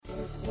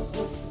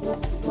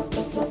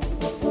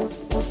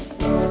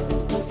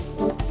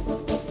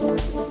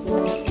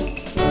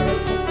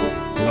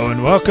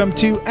And welcome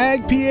to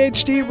Ag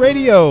PhD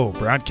Radio,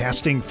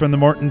 broadcasting from the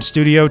Morton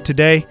studio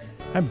today.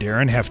 I'm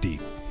Darren Hefty.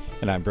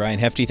 And I'm Brian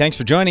Hefty. Thanks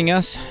for joining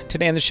us.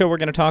 Today on the show, we're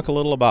going to talk a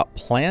little about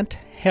plant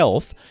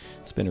health.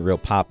 It's been a real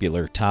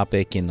popular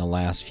topic in the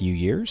last few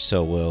years,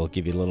 so we'll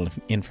give you a little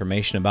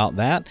information about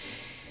that.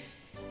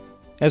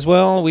 As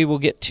well, we will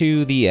get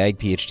to the Ag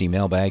PhD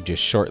mailbag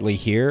just shortly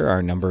here.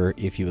 Our number,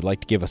 if you would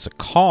like to give us a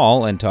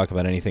call and talk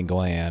about anything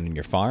going on in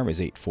your farm, is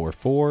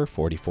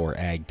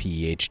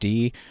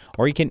 844-44-AG-PHD,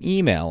 or you can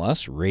email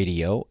us,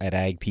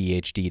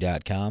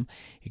 radio@agphd.com.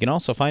 You can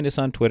also find us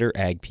on Twitter,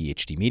 Ag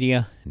PhD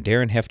Media,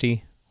 Darren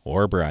Hefty,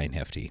 or Brian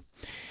Hefty.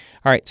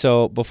 All right,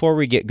 so before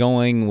we get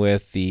going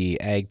with the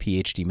Ag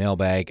PhD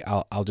mailbag,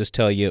 I'll just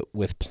tell you,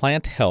 with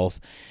plant health,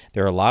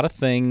 there are a lot of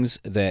things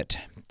that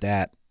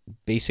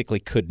basically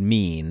could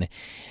mean.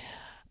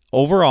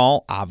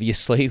 Overall,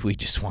 obviously, we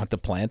just want the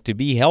plant to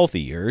be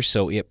healthier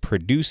so it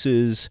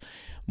produces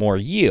more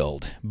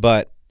yield.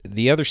 But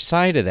the other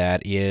side of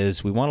that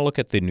is we want to look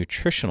at the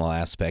nutritional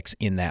aspects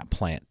in that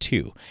plant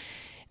too.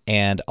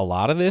 And a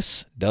lot of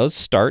this does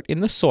start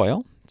in the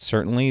soil.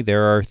 Certainly,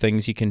 there are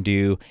things you can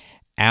do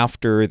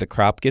after the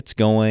crop gets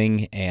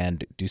going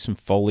and do some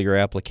foliar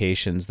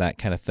applications, that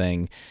kind of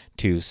thing,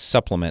 to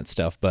supplement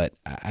stuff. But,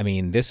 I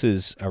mean, this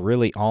is a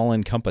really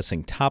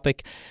all-encompassing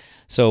topic,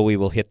 so we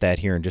will hit that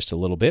here in just a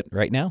little bit.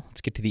 Right now,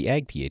 let's get to the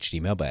Ag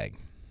PhD mailbag.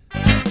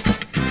 It's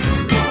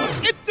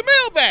the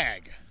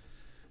mailbag!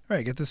 All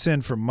right, get this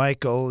in from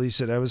Michael. He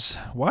said, I was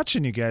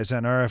watching you guys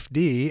on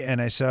RFD,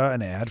 and I saw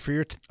an ad for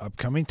your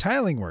upcoming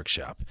tiling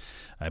workshop.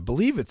 I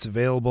believe it's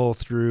available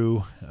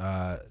through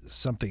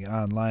something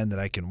online that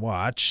I can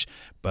watch,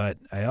 but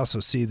I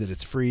also see that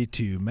it's free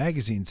to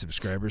magazine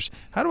subscribers.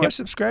 How do I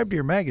subscribe to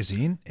your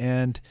magazine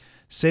and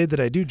say that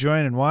I do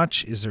join and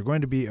watch? Is there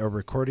going to be a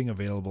recording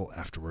available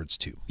afterwards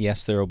too?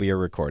 Yes, there will be a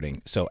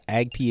recording. So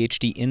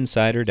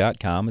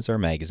agphdinsider.com is our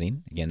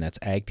magazine. Again, that's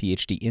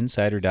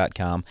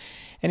agphdinsider.com.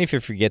 And if you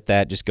forget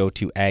that, just go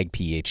to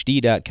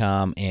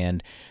agphd.com,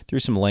 and through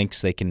some links,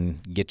 they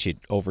can get you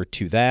over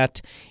to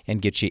that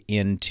and get you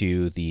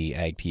into the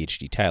Ag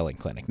PhD Tiling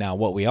Clinic. Now,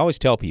 what we always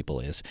tell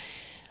people is,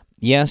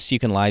 yes, you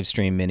can live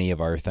stream many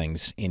of our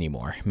things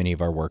anymore, many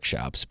of our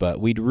workshops, but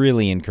we'd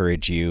really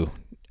encourage you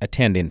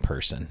attend in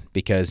person,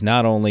 because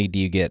not only do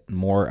you get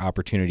more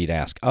opportunity to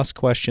ask us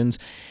questions,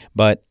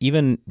 but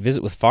even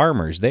visit with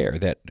farmers there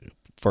that,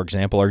 for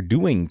example, are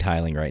doing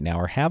tiling right now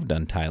or have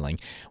done tiling.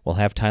 We'll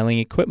have tiling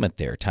equipment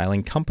there,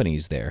 tiling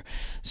companies there.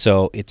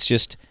 So it's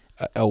just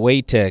a way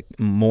to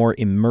more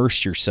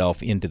immerse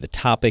yourself into the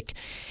topic.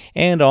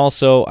 And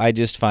also, I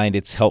just find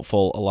it's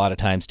helpful a lot of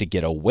times to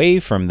get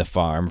away from the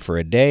farm for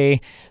a day,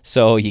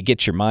 so you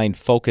get your mind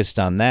focused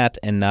on that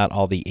and not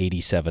all the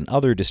 87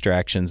 other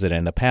distractions that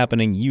end up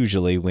happening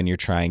usually when you're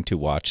trying to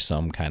watch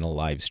some kind of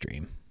live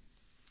stream.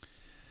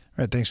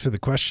 All right, thanks for the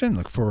question.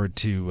 Look forward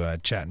to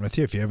chatting with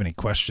you. If you have any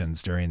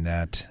questions during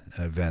that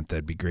event,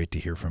 that'd be great to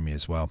hear from you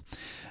as well.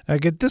 I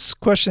get this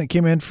question that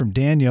came in from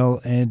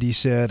Daniel, and he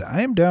said,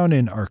 I am down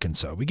in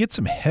Arkansas. We get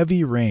some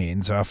heavy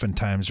rains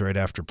oftentimes right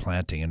after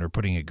planting, and we're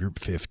putting a Group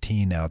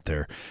 15 out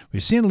there.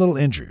 We've seen a little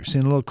injury. We've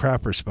seen a little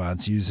crop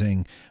response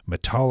using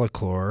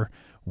Metolachlor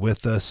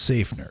with a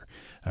Safener.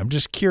 I'm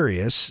just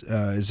curious,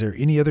 is there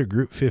any other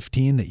Group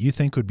 15 that you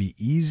think would be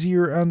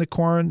easier on the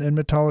corn than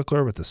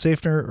Metolachlor with the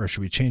Safener, or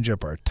should we change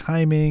up our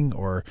timing,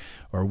 or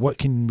what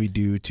can we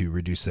do to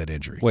reduce that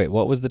injury? Wait,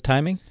 what was the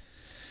timing?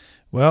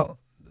 Well,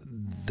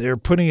 they're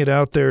putting it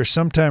out there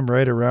sometime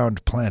right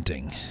around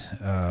planting.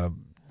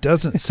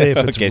 Doesn't say if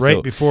it's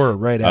before or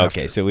right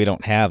after. Okay, so we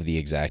don't have the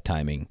exact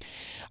timing.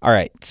 All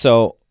right,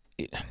 so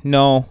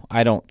no,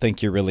 I don't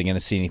think you're really going to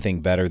see anything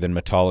better than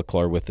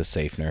Metolachlor with the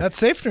Safener. That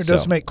Safener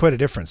does make quite a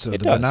difference. So the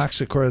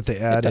Binoxicor that they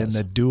add in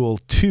the Dual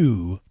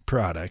 2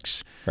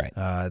 products, right?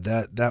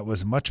 That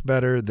was much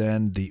better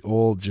than the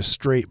old just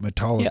straight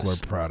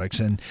Metolachlor products.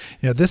 And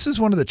this is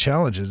one of the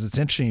challenges. It's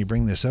interesting you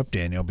bring this up,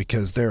 Daniel,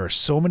 because there are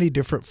so many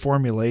different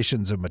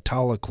formulations of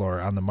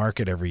Metolachlor on the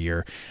market every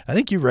year. I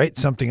think you write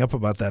something up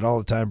about that all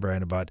the time,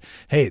 Brian, about,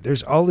 hey,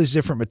 there's all these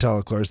different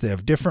Metolachlors. They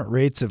have different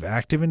rates of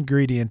active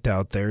ingredient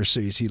out there,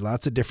 so you see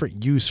lots of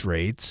different use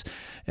rates.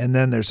 And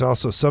then there's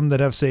also some that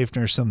have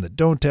Safeners, some that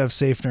don't have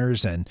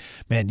Safeners. And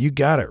man, you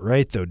got it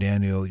right though,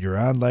 Daniel. You're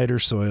on lighter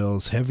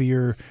soils,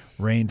 heavier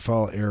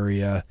rainfall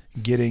area.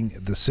 Getting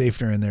the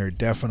Safener in there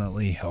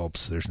definitely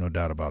helps. There's no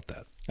doubt about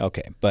that.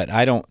 Okay, but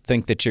I don't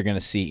think that you're going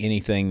to see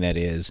anything that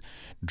is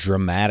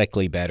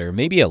dramatically better.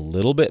 Maybe a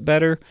little bit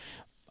better,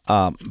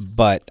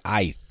 but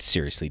I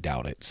seriously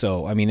doubt it.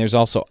 So, I mean, there's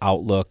also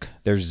Outlook,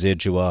 there's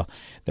Zidua,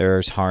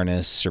 there's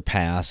Harness,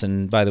 Surpass,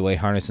 and by the way,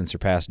 Harness and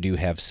Surpass do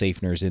have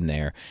Safeners in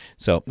there.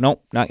 So,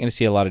 nope, not going to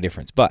see a lot of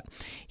difference. But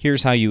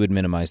here's how you would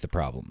minimize the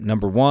problem.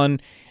 Number one,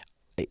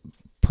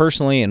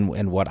 personally,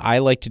 and what I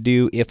like to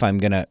do if I'm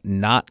going to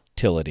not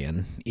till it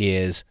in,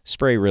 is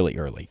spray really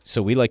early.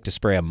 So we like to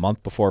spray a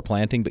month before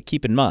planting, but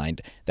keep in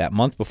mind that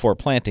month before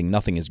planting,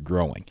 nothing is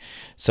growing.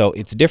 So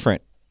it's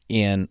different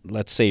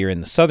let's say you're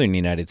in the southern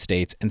United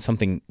States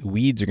and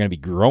weeds are going to be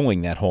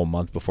growing that whole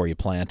month before you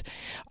plant,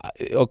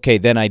 okay,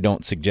 then I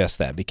don't suggest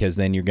that, because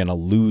then you're going to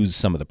lose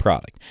some of the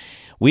product.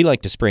 We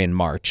like to spray in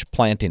March,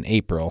 plant in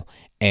April,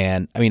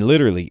 and I mean,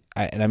 literally,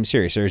 and I'm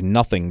serious, there's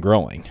nothing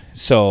growing.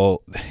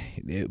 So,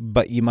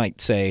 but you might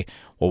say,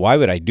 well, why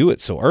would I do it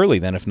so early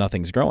then if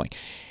nothing's growing?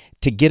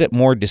 To get it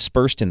more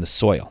dispersed in the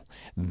soil.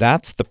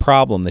 That's the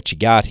problem that you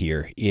got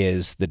here,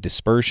 is the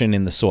dispersion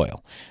in the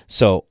soil.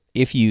 So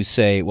if you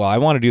say, well, I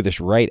want to do this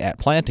right at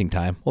planting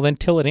time, well, then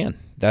till it in.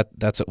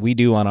 That's what we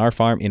do on our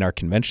farm in our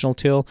conventional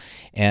till,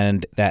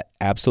 and that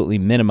absolutely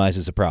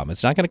minimizes the problem.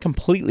 It's not going to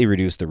completely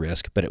reduce the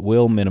risk, but it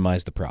will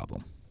minimize the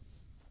problem.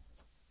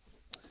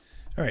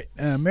 All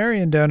right.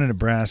 Marion down in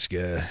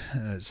Nebraska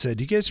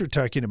said you guys were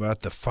talking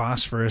about the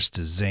phosphorus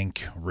to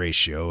zinc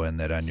ratio, and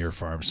that on your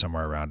farm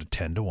somewhere around a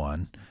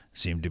 10-to-1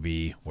 seemed to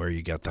be where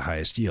you got the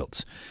highest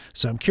yields.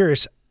 So I'm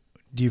curious,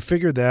 do you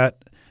figure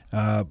that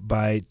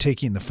by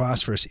taking the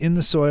phosphorus in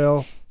the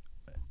soil,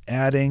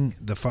 adding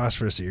the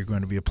phosphorus that you're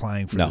going to be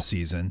applying for the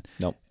season?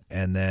 Nope.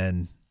 And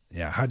then,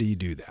 how do you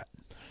do that?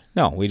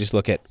 No, we just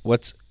look at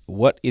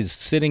what is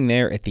sitting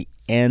there at the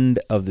end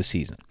of the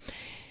season.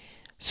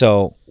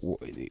 So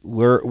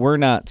we're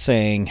not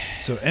saying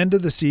end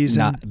of the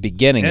season, not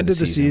beginning end of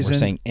the season. We're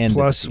saying end plus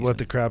of the season. What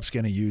the crop's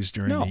going to use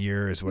during the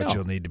year is what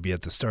you'll need to be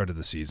at the start of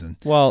the season.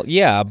 Well,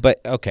 yeah,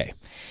 but okay,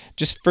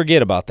 just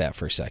forget about that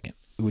for a second.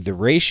 The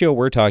ratio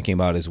we're talking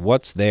about is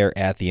what's there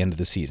at the end of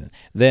the season.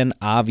 Then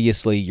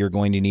obviously you're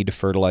going to need to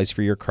fertilize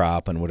for your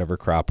crop and whatever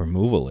crop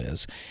removal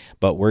is.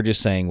 But we're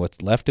just saying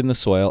what's left in the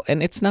soil,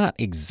 and it's not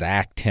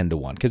exact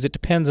 10-to-1 because it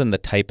depends on the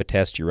type of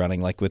test you're running.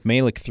 Like with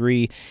Mehlich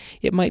 3,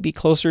 it might be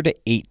closer to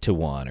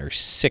 8-to-1 or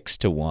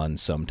 6-to-1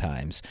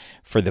 sometimes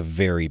for the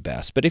very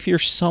best. But if you're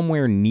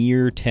somewhere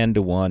near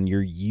 10-to-1,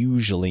 you're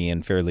usually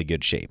in fairly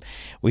good shape.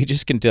 We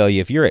just can tell you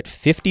if you're at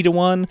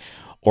 50-to-1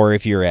 or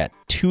if you're at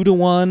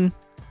 2-to-1,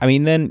 I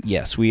mean, then,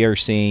 yes, we are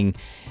seeing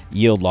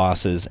yield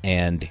losses,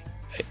 and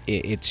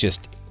it's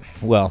just,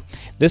 well,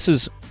 this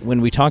is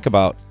when we talk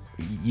about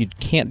you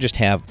can't just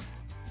have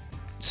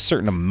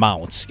certain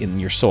amounts in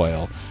your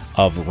soil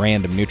of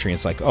random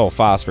nutrients like,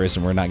 phosphorus,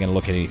 and we're not going to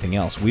look at anything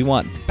else. We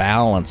want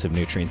balance of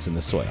nutrients in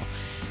the soil.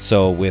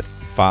 So with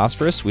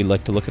phosphorus, we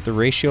like to look at the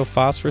ratio of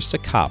phosphorus to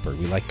copper.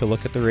 We like to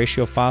look at the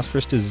ratio of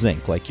phosphorus to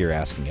zinc, like you're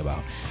asking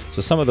about.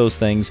 So some of those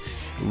things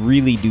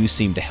really do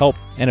seem to help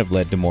and have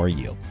led to more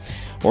yield.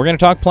 We're going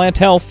to talk plant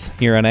health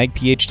here on Ag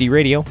PhD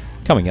Radio,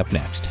 coming up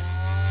next.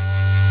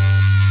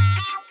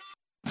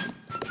 The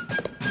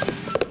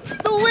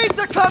weeds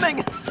are coming!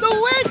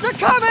 The weeds are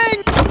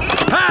coming!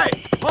 Hey,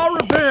 Paul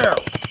Revere!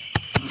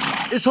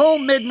 This whole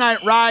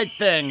midnight ride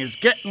thing is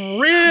getting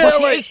really...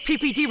 But the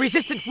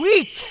HPPD-resistant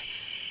weeds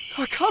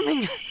are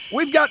coming.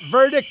 We've got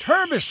Verdict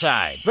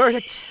herbicide.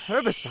 Verdict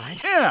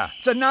herbicide? Yeah,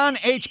 it's a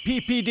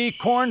non-HPPD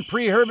corn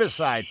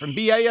pre-herbicide from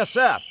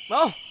BASF.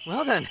 Oh,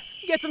 well then.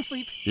 Get some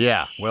sleep.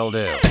 Yeah, will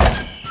do.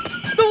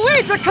 The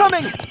weeds are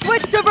coming!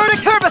 Switch to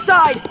Verdict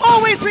herbicide!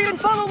 Always read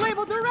and follow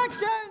label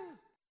directions!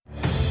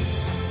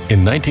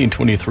 In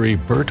 1923,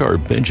 Bert R.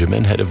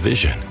 Benjamin had a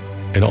vision,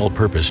 an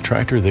all-purpose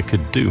tractor that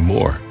could do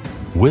more.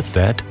 With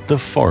that, the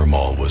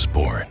Farmall was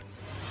born.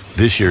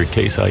 This year,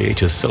 Case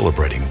IH is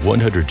celebrating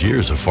 100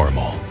 years of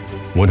Farmall.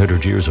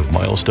 100 years of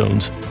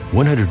milestones,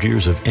 100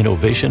 years of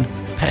innovation,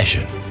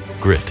 passion,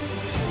 grit.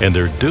 And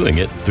they're doing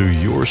it through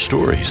your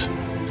stories.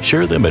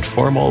 Share them at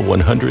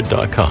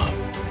farmall100.com.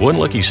 One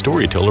lucky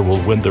storyteller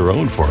will win their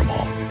own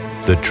Farmall,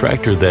 the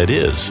tractor that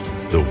is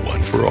the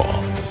one for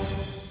all.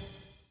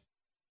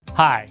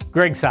 Hi,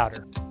 Greg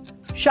Souter.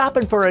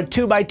 Shopping for a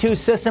 2x2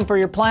 system for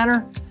your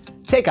planter?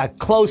 Take a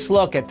close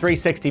look at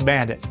 360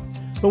 Bandit.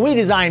 When we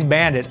designed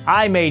Bandit,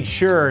 I made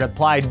sure it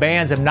applied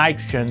bands of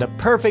nitrogen, the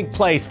perfect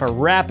place for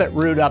rapid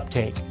root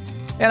uptake.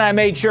 And I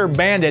made sure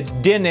Bandit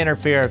didn't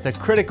interfere with the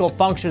critical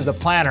functions of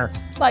the planter,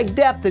 like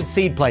depth and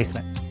seed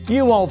placement.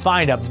 You won't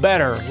find a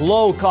better,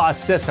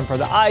 low-cost system for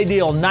the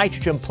ideal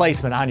nitrogen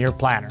placement on your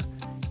planter.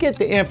 Get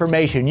the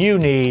information you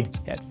need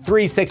at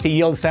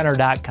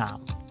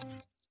 360yieldcenter.com.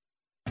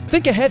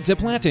 Think ahead to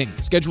planting.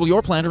 Schedule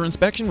your planter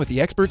inspection with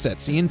the experts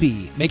at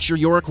C&B. Make sure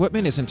your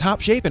equipment is in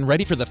top shape and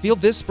ready for the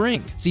field this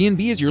spring.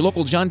 C&B is your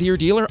local John Deere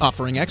dealer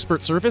offering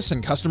expert service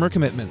and customer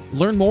commitment.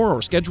 Learn more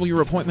or schedule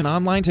your appointment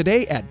online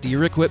today at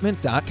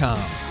DeereEquipment.com.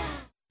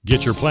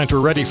 Get your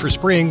planter ready for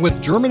spring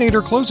with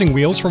Germinator closing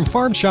wheels from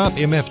Farm Shop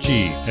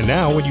MFG. And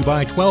now when you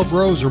buy 12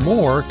 rows or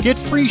more, get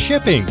free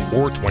shipping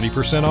or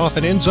 20% off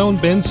an end zone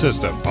bin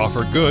system.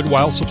 Offer good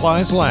while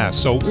supplies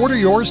last, so order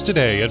yours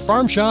today at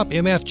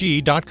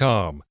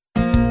farmshopmfg.com.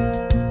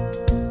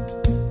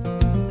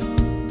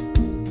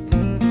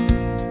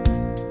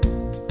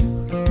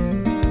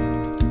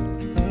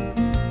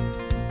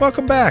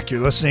 Welcome back.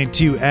 You're listening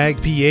to Ag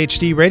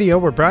PhD Radio.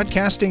 We're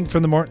broadcasting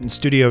from the Morton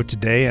studio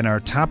today, and our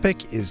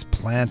topic is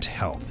plant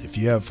health. If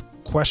you have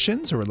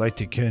questions or would like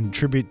to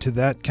contribute to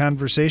that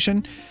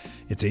conversation,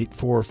 it's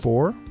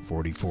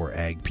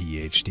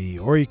 844-44-AG-PhD,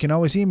 or you can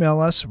always email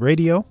us,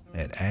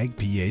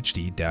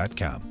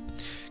 radio@agphd.com.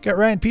 Got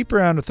Ryan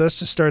Pieper on with us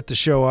to start the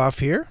show off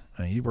here.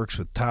 He works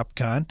with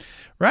Topcon.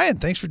 Ryan,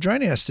 thanks for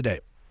joining us today.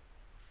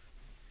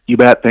 You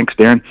bet. Thanks,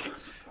 Darren.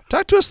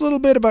 Talk to us a little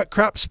bit about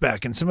Crop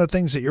Spec and some of the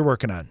things that you're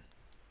working on.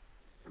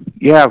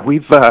 Yeah,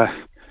 we've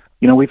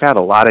had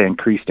a lot of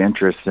increased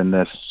interest in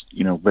this,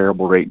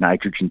 variable rate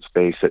nitrogen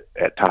space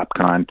at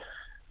Topcon.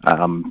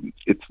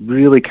 It's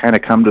really kind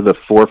of come to the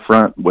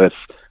forefront with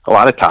a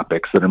lot of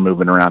topics that are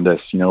moving around us,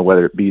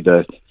 whether it be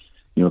the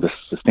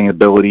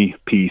sustainability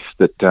piece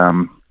that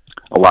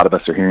a lot of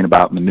us are hearing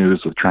about in the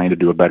news with trying to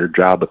do a better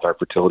job with our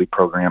fertility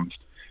programs,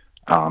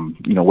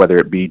 whether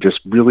it be just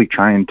really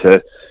trying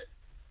to,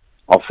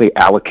 I'll say,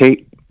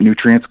 allocate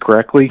nutrients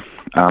correctly,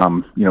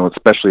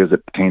 especially as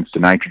it pertains to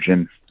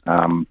nitrogen,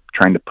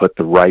 trying to put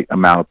the right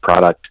amount of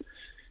product,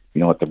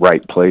 at the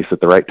right place at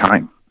the right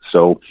time.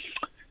 So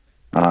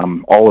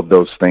all of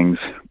those things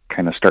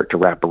kind of start to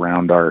wrap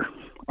around our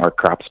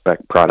Crop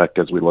Spec product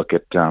as we look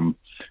at,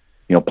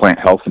 plant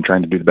health and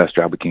trying to do the best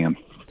job we can.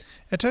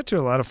 I talk to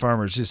a lot of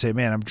farmers who say,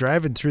 man, I'm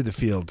driving through the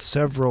field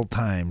several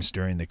times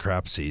during the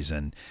crop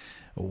season.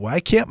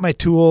 Why can't my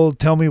tool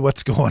tell me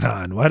what's going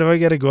on? Why do I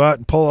got to go out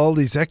and pull all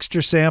these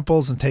extra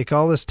samples and take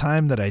all this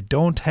time that I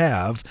don't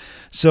have?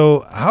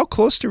 So how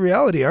close to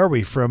reality are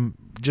we from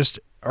just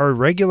our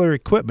regular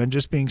equipment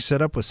just being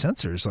set up with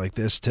sensors like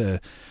this to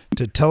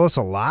tell us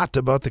a lot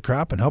about the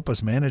crop and help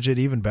us manage it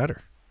even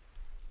better?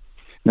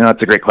 No,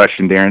 that's a great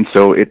question, Darren.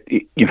 So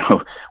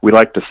we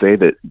like to say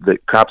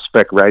that Crop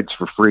Spec rides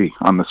for free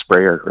on the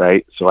sprayer,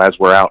 right? So as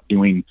we're out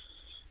doing,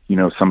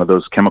 some of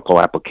those chemical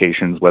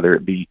applications, whether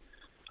it be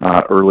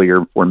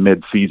earlier or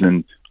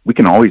mid-season, we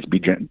can always be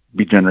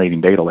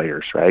generating data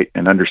layers, right,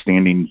 and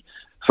understanding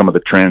some of the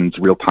trends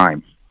real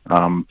time.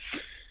 A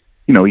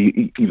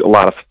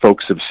lot of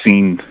folks have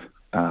seen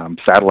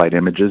satellite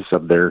images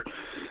of their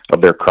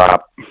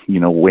crop.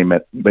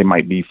 They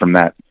might be from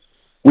that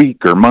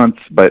week or month,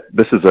 but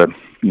this is a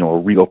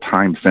real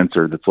time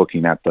sensor that's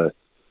looking at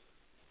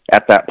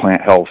that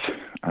plant health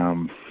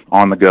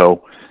on the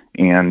go,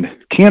 and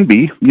can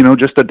be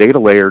just a data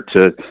layer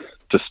to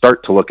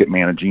start to look at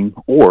managing,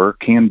 or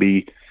can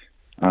be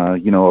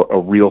a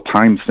real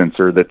time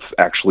sensor that's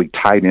actually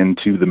tied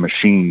into the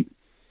machine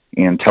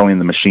and telling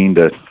the machine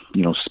to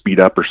speed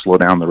up or slow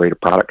down the rate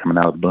of product coming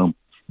out of the boom.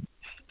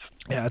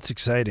 Yeah, it's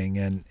exciting.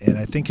 And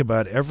I think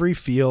about every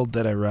field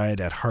that I ride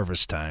at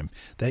harvest time,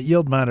 that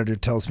yield monitor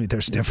tells me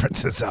there's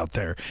differences out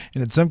there.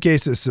 And in some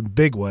cases, some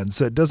big ones.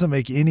 So it doesn't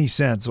make any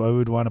sense why we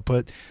would want to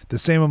put the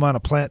same amount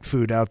of plant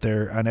food out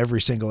there on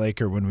every single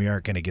acre when we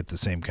aren't going to get the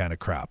same kind of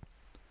crop.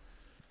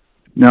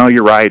 No,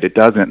 you're right. It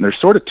doesn't. There's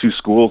sort of two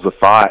schools of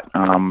thought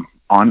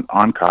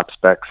on Crop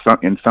Spec.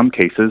 In some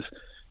cases,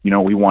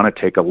 we want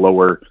to take a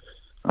lower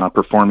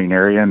performing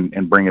area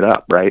and bring it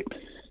up, right?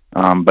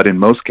 But in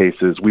most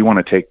cases, we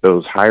want to take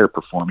those higher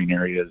performing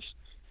areas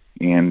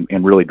and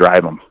really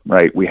drive them,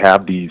 right? We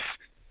have these,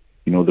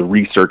 the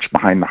research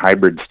behind the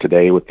hybrids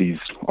today with these,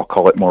 I'll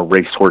call it more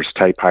racehorse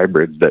type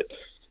hybrids that,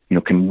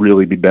 can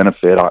really be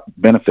benefited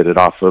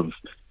off of,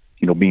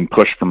 being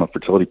pushed from a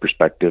fertility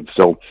perspective.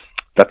 So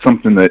that's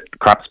something that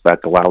Crop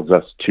Spec allows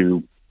us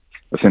to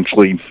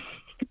essentially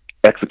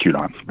execute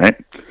on, right?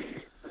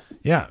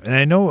 Yeah, and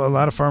I know a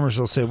lot of farmers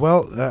will say,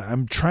 well,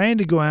 I'm trying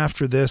to go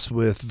after this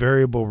with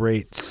variable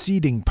rate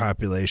seeding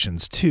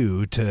populations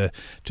too, to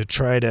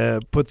try to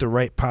put the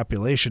right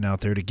population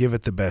out there to give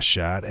it the best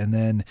shot, and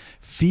then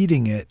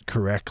feeding it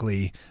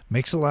correctly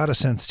makes a lot of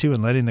sense too,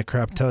 and letting the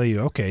crop tell you,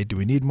 okay, do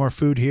we need more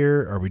food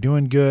here? Are we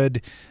doing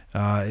good?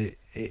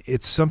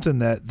 It's something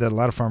that a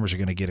lot of farmers are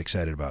going to get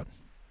excited about.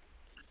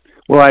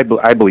 Well,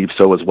 I believe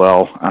so as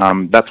well.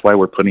 That's why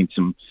we're putting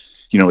some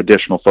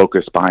additional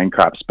focus behind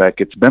Crop Spec.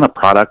 It's been a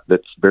product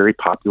that's very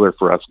popular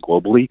for us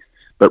globally,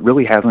 but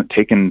really hasn't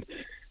taken,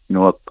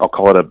 I'll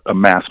call it a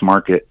mass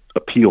market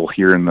appeal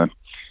here in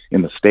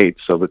the States.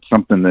 So it's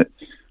something that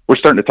we're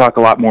starting to talk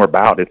a lot more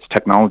about. It's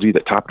technology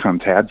that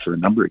Topcon's had for a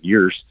number of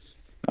years,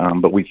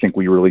 but we think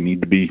we really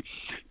need to be,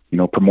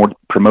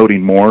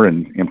 promoting more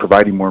and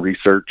providing more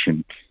research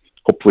and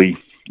hopefully,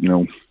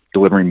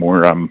 delivering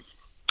more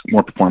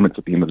performance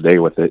at the end of the day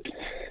with it.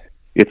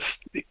 It's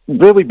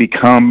really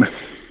become,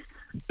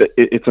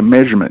 it's a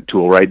measurement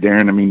tool, right,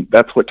 Darren? I mean,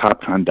 that's what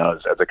Topcon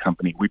does as a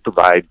company. We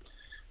provide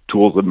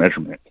tools of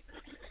measurement,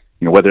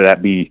 whether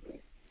that be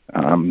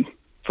from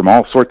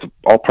all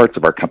parts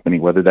of our company,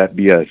 whether that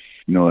be a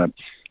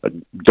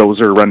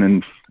dozer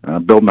running,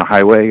 building a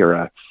highway,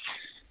 or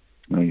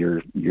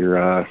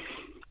your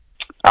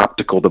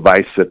optical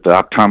device at the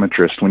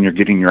optometrist when you're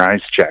getting your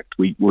eyes checked.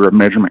 We're a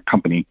measurement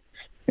company,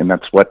 and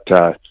that's what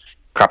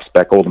Crop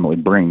Spec ultimately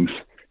brings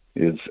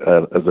is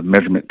as a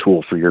measurement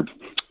tool for your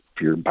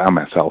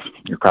biomass health,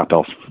 your crop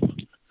health.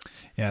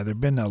 Yeah, there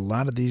have been a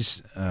lot of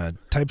these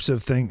types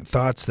of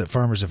thoughts that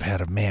farmers have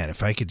had of, man,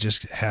 if I could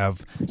just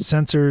have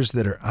sensors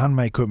that are on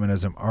my equipment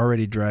as I'm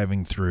already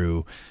driving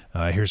through.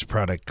 Here's a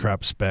product,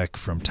 Crop Spec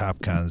from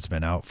Topcon, that's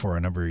been out for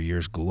a number of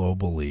years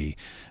globally.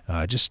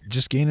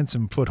 Just gaining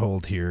some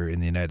foothold here in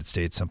the United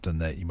States, something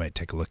that you might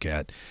take a look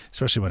at,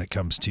 especially when it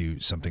comes to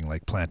something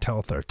like plant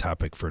health, our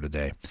topic for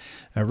today.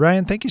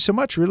 Ryan, thank you so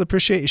much. Really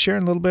appreciate you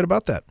sharing a little bit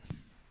about that.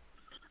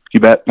 You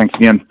bet. Thanks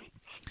again.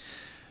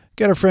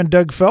 Got our friend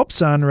Doug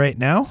Phelps on right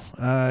now,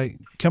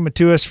 coming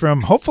to us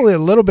from hopefully a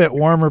little bit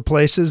warmer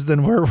places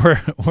than where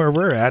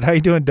we're at. How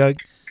you doing, Doug?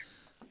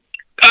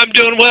 I'm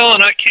doing well,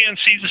 and I can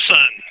see the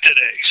sun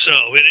today,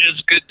 so it is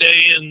a good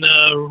day in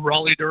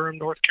Raleigh-Durham,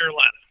 North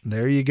Carolina.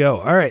 There you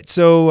go. All right,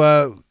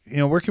 so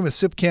working with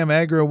SIPCAM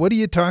Agro, what do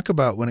you talk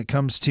about when it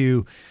comes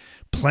to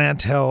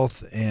plant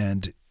health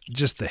and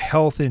just the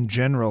health in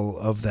general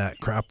of that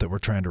crop that we're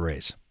trying to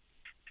raise?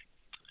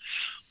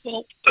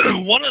 Well,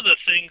 one of the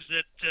things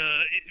that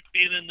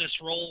being in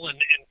this role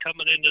and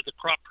coming into the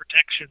crop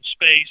protection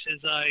space,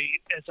 as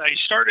I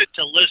started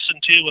to listen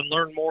to and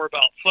learn more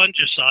about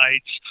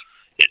fungicides,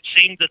 it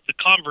seemed that the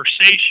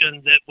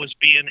conversation that was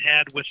being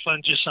had with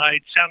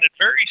fungicides sounded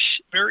very,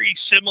 very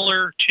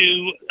similar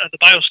to the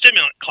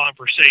biostimulant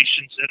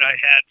conversations that I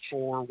had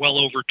for well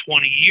over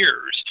 20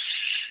 years.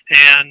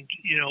 And,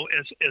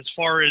 as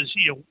far as,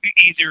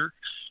 either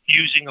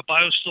using a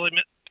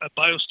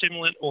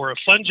biostimulant or a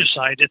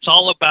fungicide, it's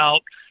all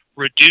about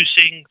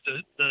reducing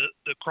the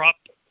crop,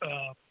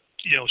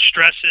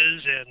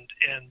 stresses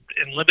and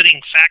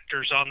limiting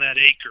factors on that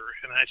acre.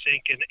 And I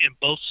think in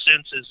both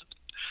senses,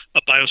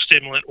 a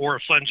biostimulant or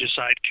a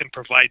fungicide can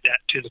provide that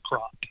to the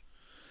crop.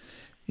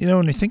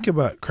 When you think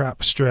about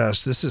crop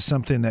stress, this is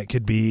something that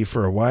could be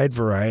for a wide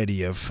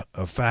variety of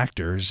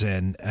factors.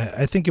 And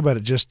I think about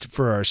it just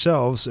for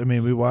ourselves. I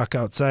mean, we walk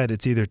outside,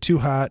 it's either too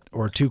hot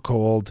or too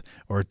cold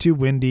or too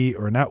windy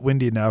or not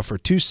windy enough or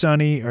too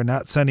sunny or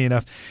not sunny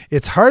enough.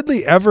 It's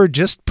hardly ever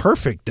just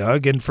perfect,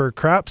 Doug. And for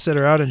crops that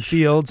are out in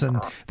fields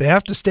and they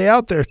have to stay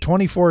out there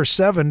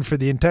 24/7 for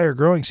the entire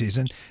growing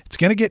season, it's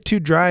going to get too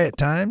dry at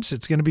times.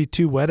 It's going to be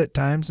too wet at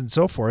times and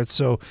so forth.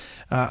 So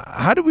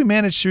how do we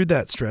manage through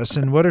that stress?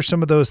 And what are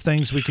some of those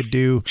things we could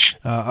do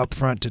up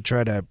front to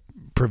try to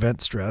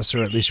prevent stress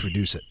or at least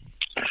reduce it?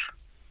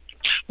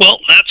 Well,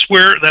 that's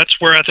where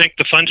I think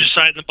the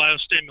fungicide and the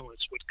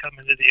biostimulants would come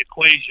into the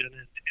equation,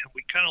 and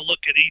we kind of look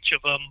at each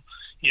of them,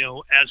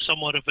 as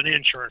somewhat of an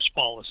insurance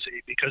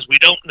policy, because we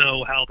don't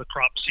know how the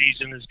crop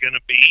season is going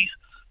to be.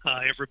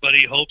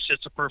 Everybody hopes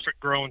it's a perfect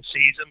growing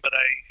season, but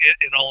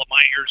in all of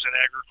my years in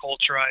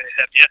agriculture, I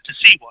have yet to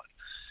see one.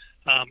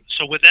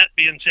 So with that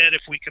being said,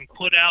 if we can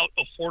put out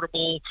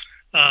affordable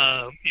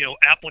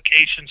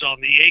applications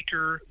on the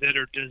acre that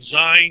are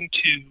designed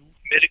to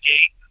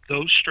mitigate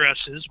those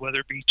stresses, whether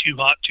it be too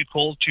hot, too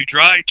cold, too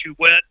dry, too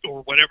wet,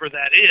 or whatever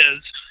that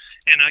is,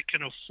 and I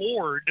can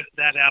afford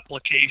that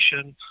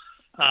application,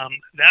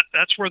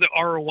 that's where the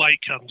ROI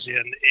comes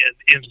in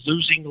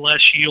losing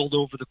less yield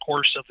over the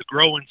course of the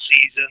growing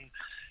season,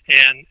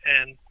 and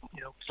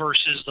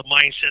versus the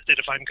mindset that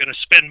if I'm going to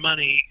spend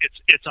money,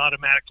 it's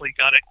automatically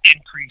got to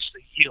increase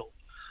the yield.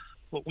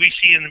 What we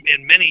see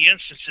in many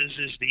instances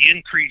is the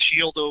increased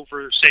yield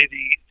over, say,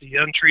 the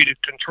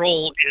untreated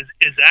control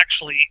is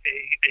actually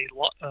a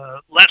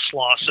less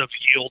loss of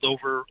yield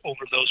over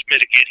those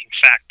mitigating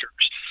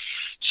factors.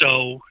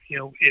 So,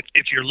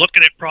 if you're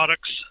looking at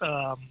products,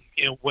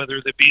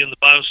 whether they be in the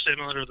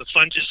biostimulant or the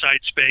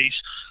fungicide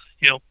space,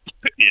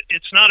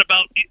 it's not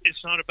about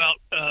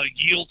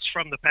yields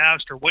from the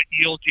past or what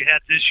yield you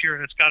had this year,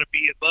 and it's got to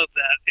be above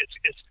that.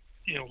 It's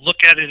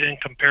look at it in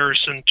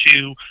comparison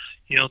to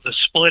the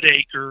split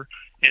acre,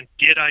 and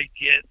did I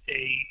get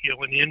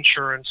an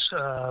insurance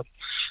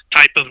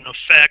type of an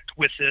effect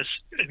with this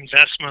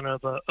investment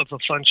of a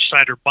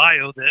fungicide or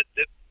bio that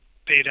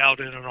paid out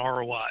in an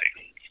ROI?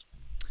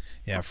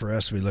 Yeah, for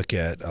us, we look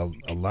at a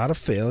lot of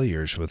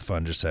failures with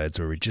fungicides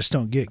where we just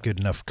don't get good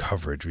enough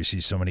coverage. We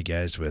see so many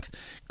guys with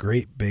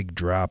great big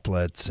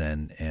droplets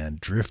and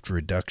drift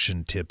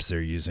reduction tips they're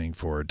using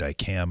for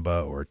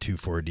dicamba or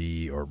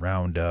 2,4-D or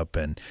Roundup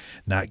and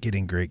not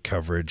getting great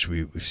coverage.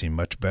 We've seen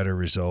much better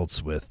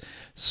results with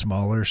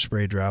smaller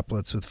spray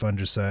droplets with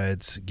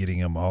fungicides, getting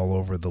them all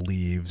over the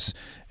leaves,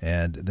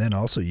 and then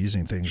also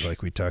using things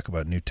like we talk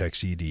about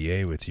Nutex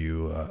EDA with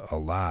you a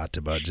lot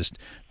about just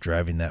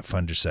driving that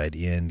fungicide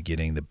in,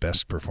 getting the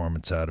best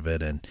performance out of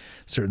it. And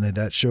certainly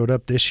that showed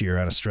up this year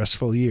on a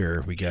stressful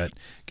year. We got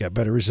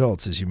better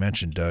results, as you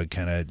mentioned, Doug,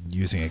 kind of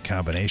using a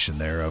combination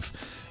there of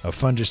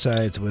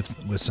fungicides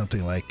with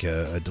something like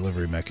a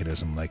delivery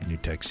mechanism like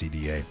Nutex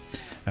EDA.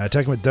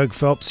 Talking with Doug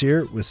Phelps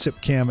here with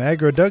SIPCAM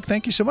Agro. Doug,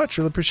 thank you so much.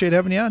 Really appreciate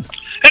having you on.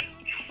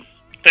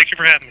 Thank you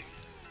for having me.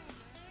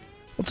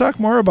 We'll talk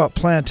more about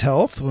plant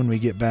health when we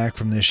get back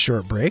from this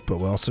short break, but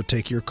we'll also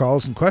take your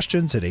calls and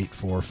questions at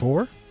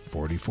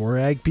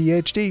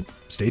 844-44-AG-PHD.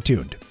 Stay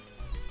tuned.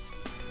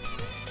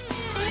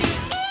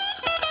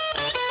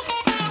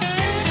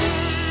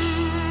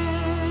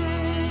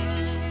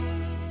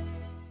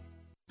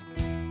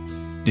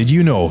 Did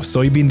you know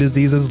soybean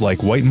diseases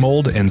like white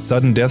mold and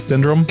sudden death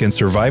syndrome can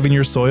survive in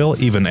your soil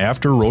even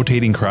after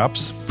rotating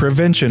crops?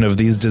 Prevention of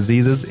these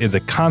diseases is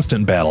a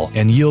constant battle,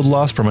 and yield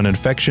loss from an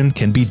infection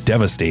can be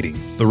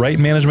devastating. The right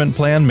management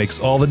plan makes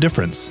all the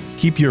difference.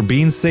 Keep your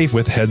beans safe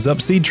with Heads Up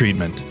seed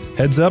treatment.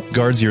 Heads Up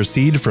guards your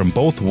seed from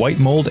both white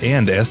mold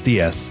and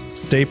SDS.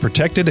 Stay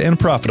protected and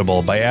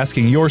profitable by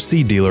asking your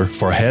seed dealer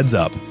for Heads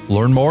Up.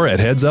 Learn more at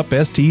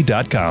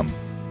headsupst.com.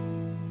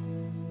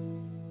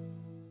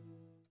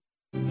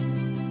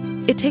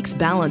 takes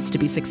balance to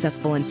be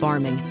successful in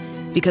farming,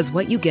 because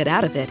what you get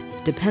out of it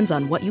depends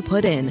on what you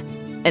put in.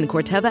 And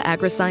Corteva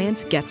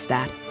Agriscience gets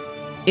that.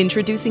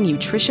 Introducing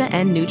Utrisha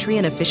N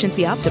Nutrient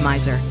Efficiency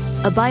Optimizer,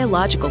 a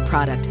biological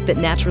product that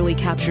naturally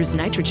captures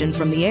nitrogen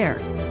from the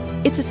air.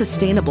 It's a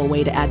sustainable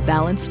way to add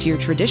balance to your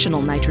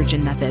traditional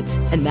nitrogen methods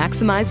and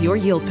maximize your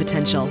yield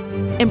potential.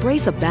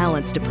 Embrace a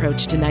balanced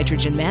approach to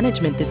nitrogen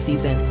management this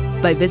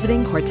season by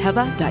visiting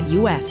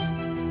Corteva.us.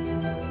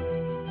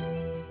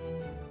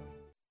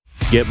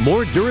 Get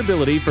more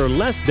durability for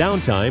less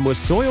downtime with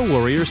Soil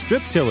Warrior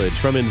Strip Tillage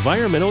from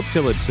Environmental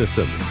Tillage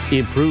Systems.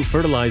 Improve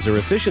fertilizer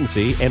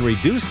efficiency and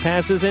reduce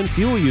passes and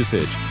fuel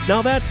usage.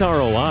 Now that's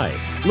ROI.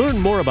 Learn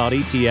more about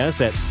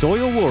ETS at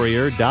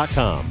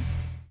soilwarrior.com.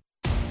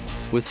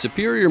 With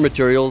superior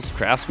materials,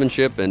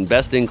 craftsmanship, and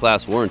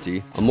best-in-class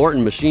warranty, a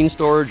Morton machine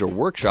storage or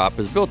workshop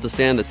is built to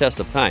stand the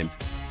test of time.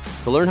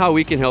 To learn how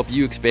we can help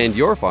you expand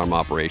your farm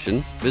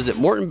operation, visit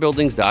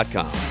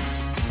mortonbuildings.com.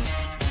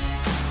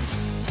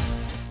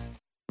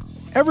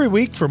 Every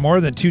week for more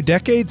than 2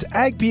 decades,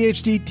 Ag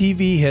PhD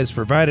TV has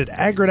provided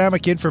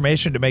agronomic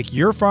information to make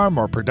your farm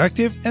more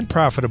productive and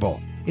profitable.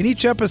 In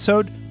each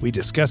episode, we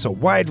discuss a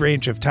wide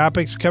range of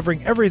topics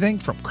covering everything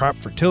from crop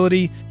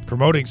fertility,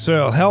 promoting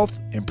soil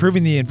health,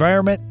 improving the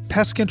environment,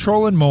 pest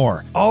control, and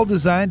more, all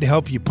designed to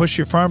help you push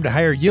your farm to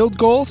higher yield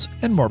goals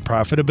and more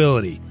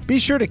profitability. Be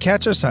sure to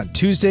catch us on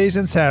Tuesdays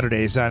and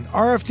Saturdays on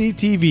RFD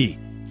TV.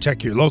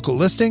 Check your local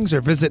listings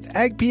or visit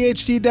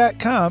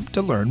agphd.com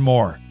to learn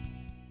more.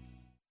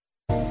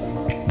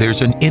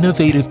 There's an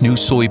innovative new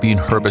soybean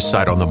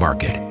herbicide on the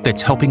market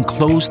that's helping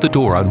close the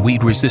door on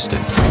weed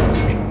resistance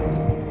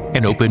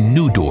and open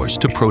new doors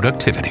to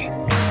productivity.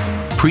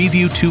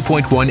 Preview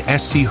 2.1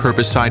 SC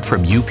herbicide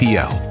from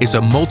UPL is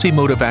a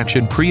multi-mode of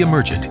action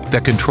pre-emergent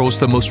that controls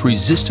the most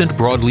resistant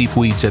broadleaf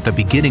weeds at the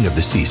beginning of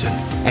the season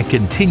and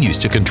continues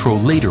to control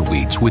later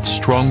weeds with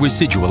strong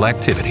residual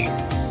activity.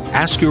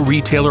 Ask your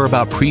retailer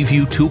about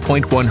Preview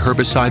 2.1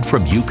 herbicide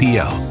from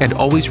UPL and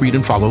always read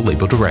and follow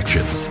label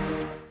directions.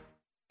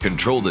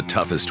 Control the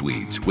toughest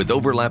weeds with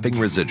overlapping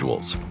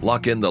residuals.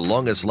 Lock in the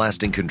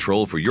longest-lasting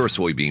control for your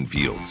soybean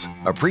fields.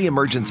 A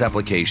pre-emergence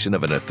application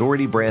of an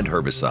Authority brand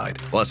herbicide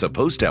plus a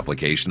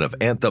post-application of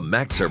Anthem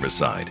Max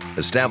herbicide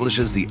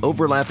establishes the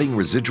overlapping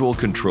residual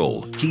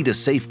control key to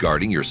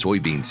safeguarding your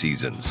soybean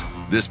seasons.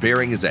 This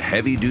pairing is a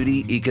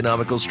heavy-duty,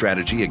 economical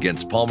strategy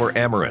against Palmer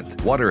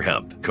Amaranth, water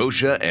hemp,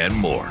 kochia, and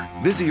more.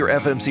 Visit your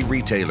FMC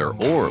retailer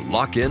or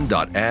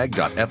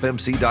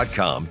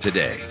lockin.ag.fmc.com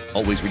today.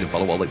 Always read and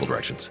follow all label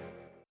directions.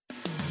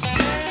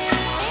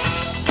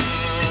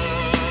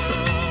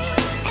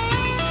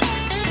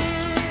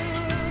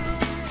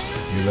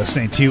 You're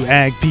listening to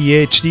Ag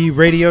PhD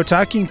Radio,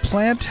 talking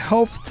plant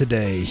health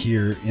today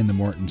here in the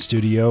Morton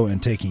studio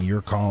and taking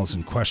your calls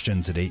and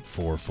questions at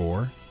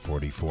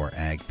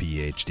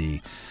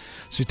 844-44-AG-PhD.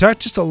 So we talked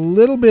just a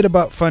little bit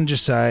about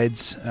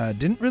fungicides.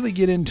 Didn't really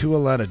get into a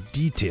lot of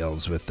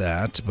details with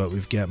that, but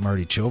we've got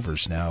Marty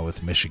Chilvers now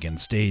with Michigan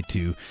State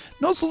who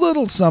knows a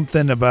little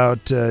something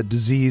about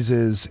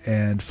diseases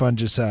and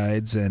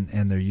fungicides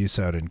and their use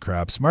out in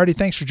crops. Marty,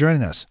 thanks for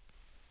joining us.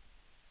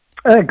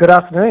 Good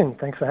afternoon.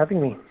 Thanks for having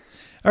me.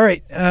 All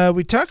right,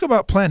 we talk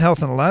about plant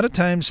health, and a lot of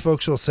times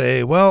folks will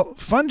say, well,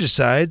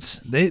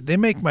 fungicides, they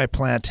make my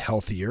plant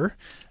healthier.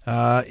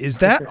 Is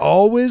that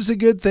always a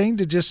good thing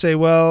to just say,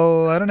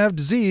 well, I don't have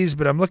disease,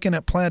 but I'm looking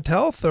at plant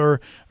health,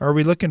 or are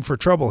we looking for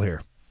trouble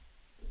here?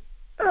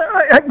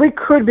 We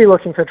could be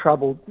looking for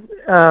trouble.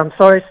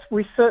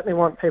 We certainly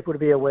want people to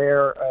be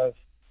aware of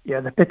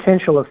the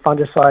potential of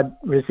fungicide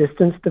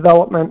resistance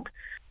development,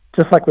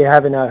 just like we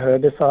have in our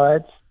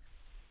herbicides.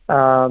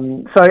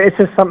 So it's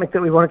just something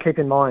that we want to keep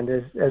in mind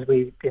as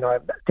we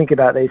think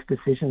about these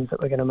decisions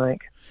that we're going to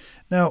make.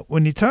 Now,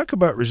 when you talk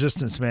about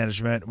resistance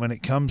management, when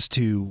it comes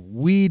to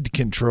weed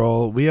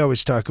control, we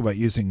always talk about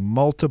using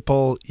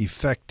multiple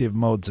effective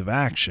modes of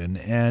action.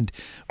 And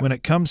when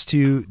it comes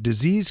to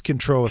disease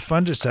control with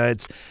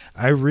fungicides,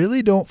 I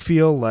really don't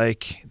feel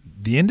like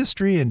the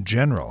industry in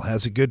general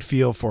has a good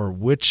feel for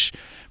which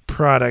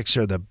products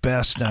are the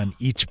best on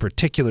each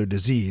particular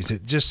disease.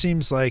 It just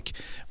seems like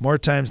more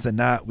times than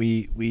not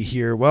we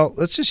hear, well,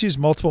 let's just use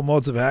multiple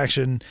modes of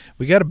action.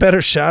 We got a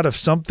better shot of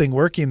something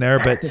working there,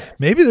 but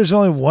maybe there's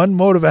only one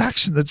mode of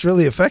action that's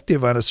really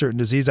effective on a certain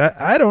disease.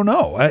 I don't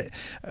know.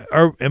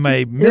 Am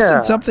I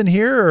missing something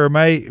here, or am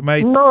I?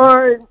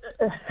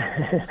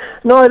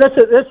 No,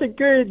 that's a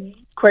good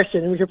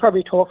question. We could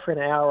probably talk for an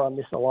hour on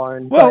this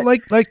alone. Well,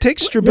 like take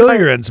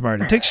strobilurins,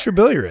 Marty. Take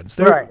strobilurins.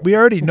 Right. We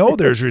already know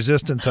there's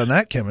resistance on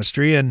that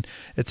chemistry, and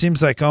it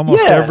seems like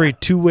almost every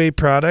two-way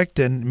product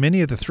and many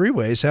of the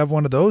three-ways have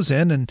one of those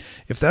in. And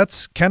if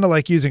that's kind of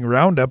like using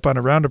Roundup on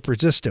a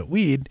Roundup-resistant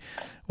weed,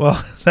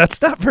 well, that's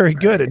not very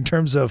good in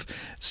terms of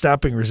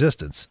stopping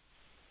resistance.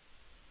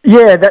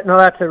 Yeah,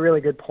 that's a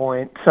really good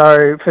point.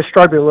 So for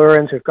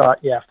strobilurins, we've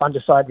got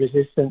fungicide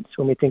resistance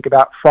when we think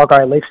about frog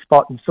eye leaf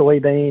spot and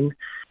soybean.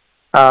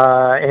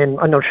 And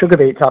I know sugar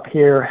beets up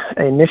here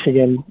in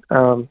Michigan,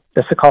 the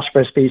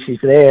Cercospora species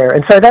there.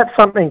 And so that's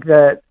something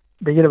that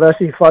the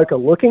university folk are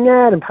looking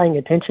at and paying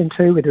attention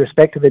to with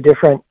respect to the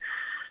different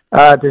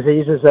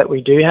diseases that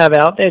we do have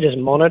out there, just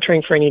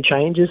monitoring for any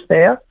changes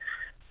there.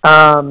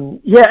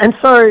 And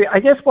so I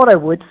guess what I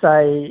would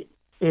say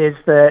is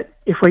that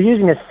if we're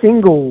using a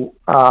single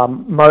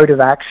mode of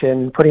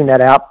action, putting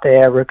that out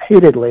there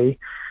repeatedly,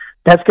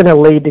 that's going to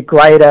lead to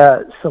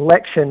greater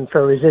selection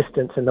for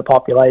resistance in the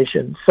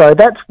population. So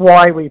that's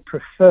why we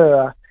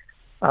prefer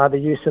the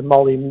use of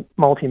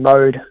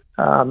multi-mode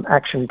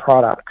action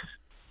products.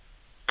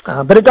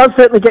 But it does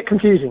certainly get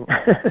confusing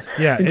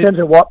in terms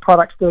of what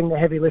product's doing the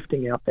heavy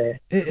lifting out there.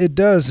 It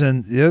does.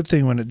 And the other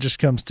thing, when it just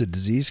comes to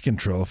disease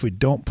control, if we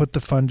don't put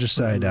the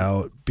fungicide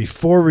out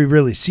before we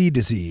really see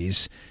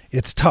disease,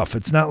 it's tough.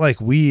 It's not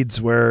like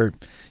weeds where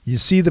you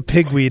see the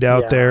pigweed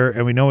out there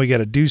and we know we got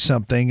to do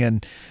something.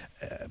 And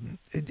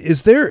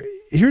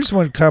here's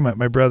one comment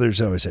my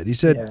brother's always had. He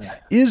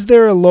said, is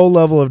there a low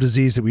level of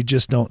disease that we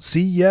just don't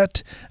see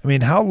yet? I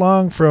mean, how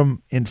long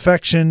from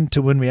infection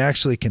to when we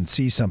actually can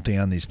see something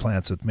on these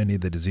plants with many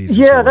of the diseases?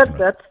 Yeah,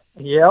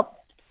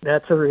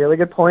 that's a really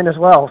good point as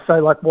well. So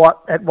like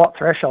at what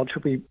threshold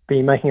should we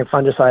be making a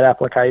fungicide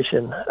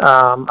application?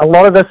 A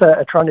lot of us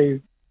are trying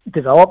to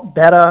develop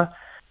better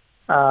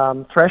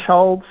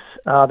thresholds.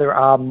 There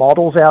are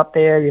models out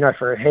there,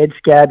 for a head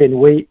scab in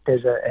wheat.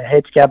 There's a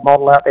head scab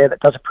model out there that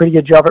does a pretty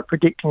good job at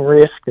predicting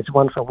risk. There's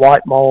one for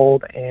white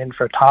mold and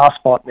for tar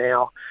spot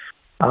now.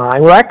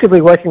 And we're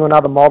actively working on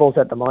other models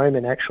at the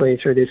moment, actually,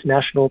 through this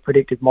national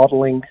predictive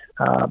modeling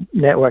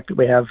network that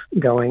we have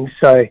going.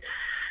 So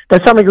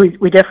that's something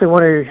we definitely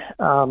want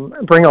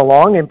to bring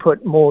along and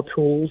put more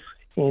tools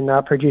in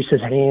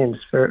producers' hands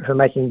for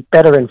making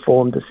better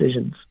informed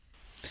decisions.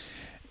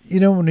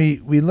 When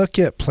we look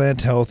at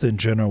plant health in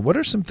general, what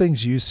are some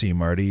things you see,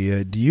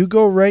 Marty? Do you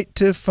go right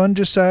to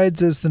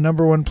fungicides as the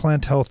number one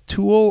plant health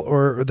tool,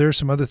 or are there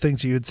some other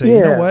things you would say,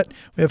 you know what,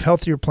 we have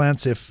healthier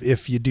plants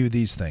if you do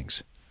these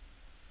things?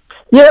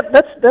 Yeah,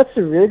 that's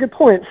a really good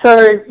point.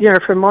 So,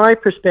 from my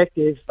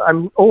perspective,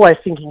 I'm always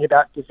thinking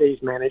about disease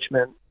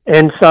management.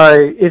 And so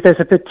if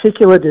there's a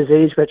particular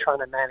disease we're trying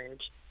to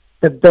manage,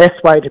 the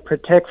best way to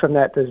protect from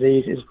that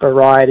disease is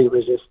variety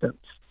resistance.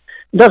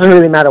 It doesn't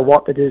really matter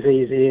what the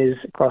disease is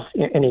across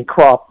any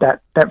crop.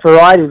 That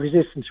variety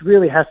resistance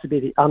really has to be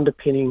the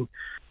underpinning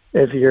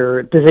of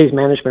your disease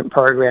management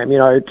program,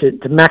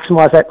 to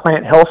maximize that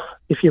plant health,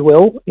 if you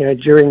will,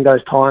 during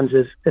those times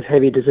of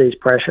heavy disease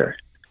pressure.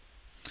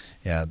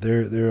 Yeah,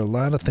 there are a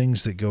lot of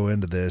things that go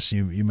into this.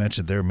 You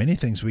mentioned there are many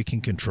things we can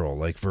control,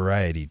 like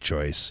variety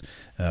choice.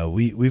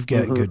 We've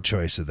got good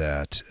choice of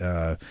that.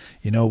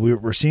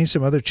 We're seeing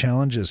some other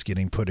challenges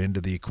getting put into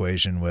the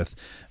equation with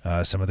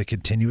some of the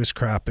continuous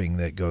cropping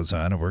that goes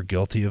on, and we're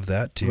guilty of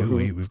that too.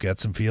 We've got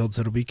some fields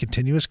that'll be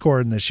continuous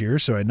corn this year,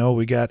 so I know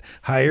we got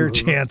higher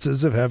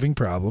chances of having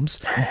problems.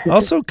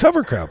 Also,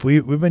 cover crop.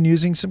 We've been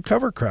using some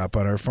cover crop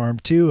on our farm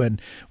too,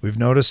 and we've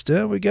noticed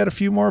we got a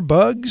few more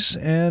bugs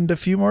and a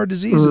few more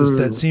diseases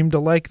that seem to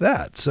like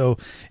that. So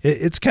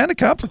it's kind of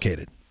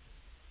complicated.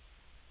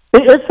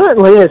 It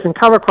certainly is, and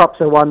cover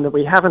crops are one that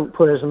we haven't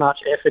put as much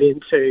effort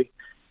into.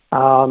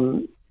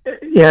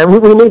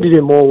 We need to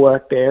do more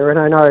work there, and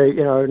I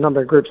know, a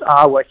number of groups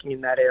are working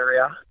in that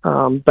area.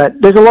 But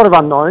there's a lot of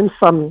unknowns.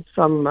 Some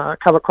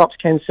cover crops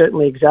can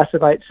certainly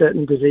exacerbate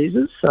certain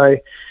diseases. So,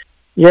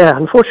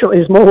 unfortunately,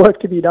 there's more work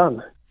to be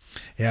done.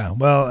 Yeah,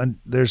 well, and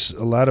there's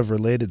a lot of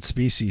related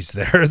species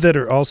there that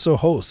are also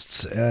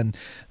hosts, and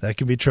that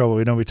can be trouble.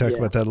 We talk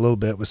about that a little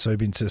bit with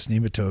soybean cyst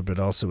nematode, but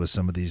also with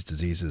some of these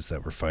diseases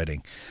that we're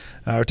fighting.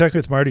 We're talking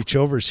with Marty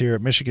Chilvers here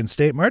at Michigan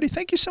State. Marty,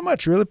 thank you so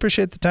much. Really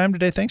appreciate the time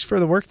today. Thanks for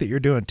the work that you're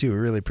doing, too. We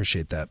really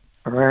appreciate that.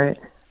 All right.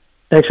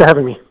 Thanks for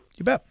having me.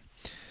 You bet.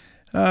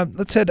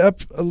 Let's head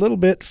up a little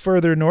bit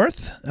further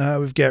north.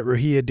 We've got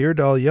Rahia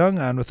Deardahl-Young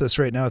on with us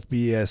right now with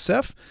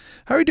BASF.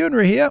 How are you doing,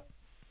 Rahia?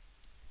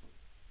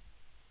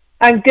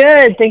 I'm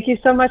good. Thank you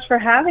so much for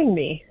having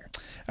me.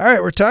 All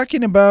right, we're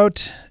talking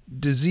about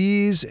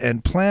disease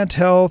and plant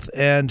health,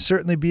 and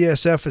certainly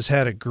BASF has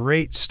had a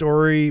great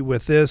story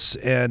with this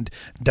and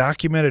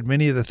documented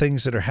many of the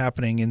things that are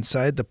happening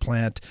inside the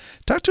plant.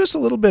 Talk to us a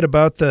little bit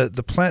about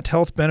the plant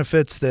health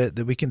benefits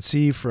that we can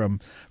see from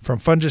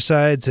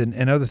fungicides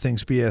and other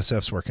things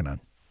BASF's working on.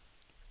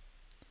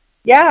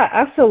 Yeah,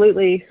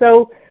 absolutely.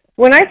 So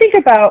when I think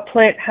about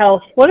plant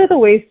health, one of the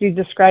ways you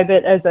describe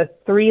it as a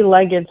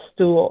three-legged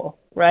stool,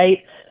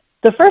 right?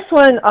 The first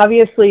one,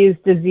 obviously, is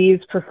disease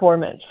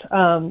performance.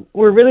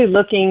 We're really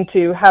looking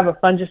to have a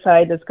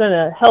fungicide that's going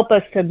to help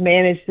us to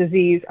manage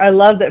disease. I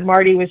love that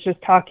Marty was just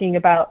talking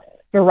about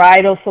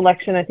varietal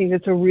selection. I think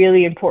that's a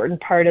really important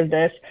part of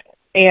this.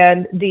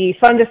 And the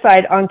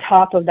fungicide on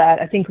top of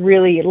that, I think,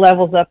 really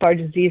levels up our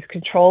disease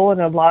control in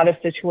a lot of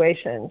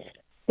situations.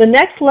 The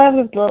next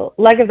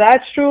leg of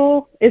that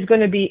stool is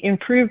going to be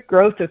improved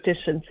growth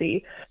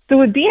efficiency. So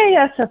with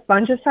BASF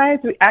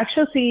fungicides, we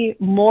actually see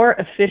more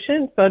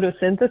efficient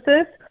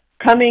photosynthesis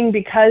coming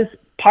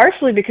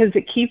partially because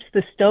it keeps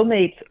the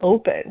stomates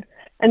open.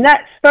 And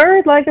that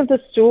third leg of the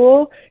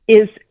stool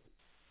is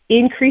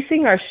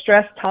increasing our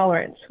stress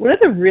tolerance. One of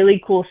the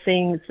really cool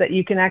things that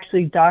you can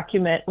actually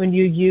document when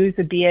you use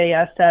a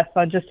BASF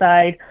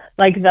fungicide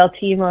like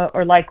Veltima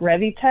or like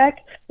Revitec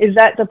is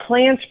that the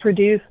plants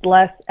produce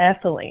less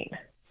ethylene.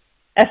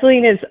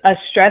 Ethylene is a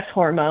stress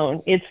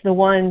hormone. It's the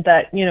one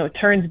that,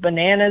 turns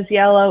bananas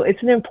yellow.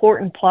 It's an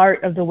important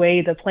part of the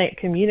way the plant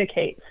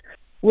communicates.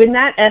 When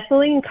that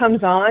ethylene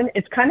comes on,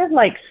 it's kind of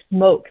like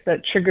smoke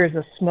that triggers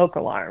a smoke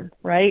alarm,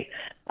 right?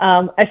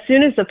 As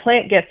soon as the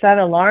plant gets that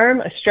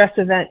alarm, a stress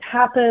event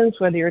happens,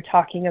 whether you're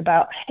talking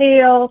about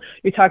hail,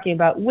 you're talking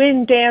about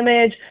wind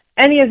damage,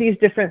 any of these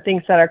different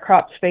things that our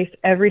crops face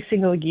every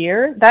single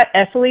year. That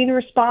ethylene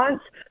response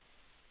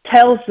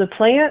tells the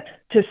plant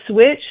to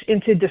switch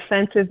into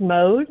defensive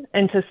mode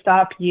and to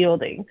stop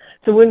yielding.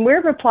 So when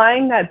we're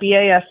applying that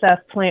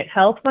BASF plant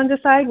health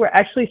fungicide, we're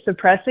actually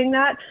suppressing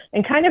that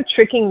and kind of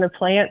tricking the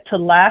plant to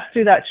last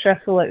through that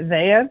stressful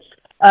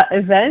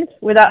event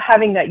without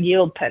having that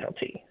yield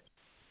penalty.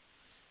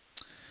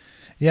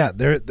 Yeah,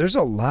 there's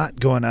a lot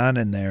going on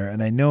in there,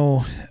 and I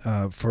know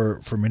for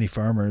many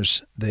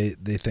farmers, they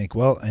think,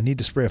 well, I need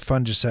to spray a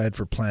fungicide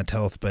for plant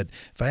health. But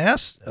if I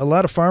ask a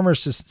lot of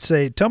farmers to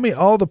say, tell me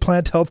all the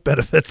plant health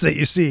benefits that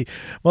you see,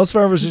 most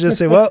farmers would just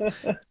say, well,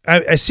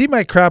 I see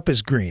my crop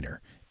is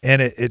greener,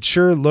 and it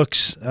sure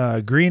looks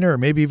greener, or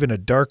maybe even a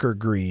darker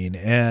green,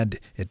 and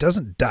it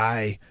doesn't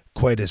die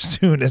quite as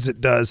soon as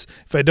it does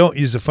if I don't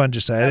use a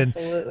fungicide.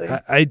 Absolutely.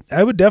 And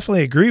I would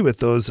definitely agree with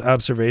those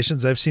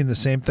observations. I've seen the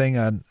same thing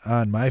on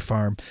my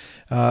farm.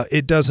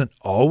 It doesn't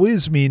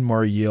always mean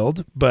more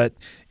yield, but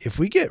if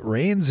we get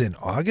rains in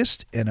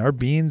August and our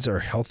beans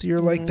are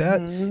healthier like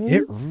that,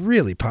 it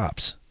really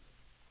pops.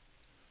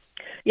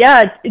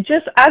 Yeah,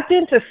 I've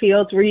been to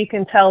fields where you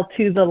can tell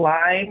to the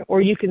line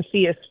or you can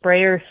see a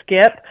sprayer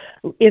skip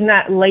in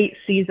that late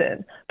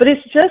season. But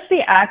it's just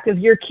the act of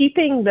you're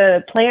keeping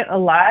the plant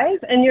alive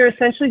and you're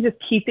essentially just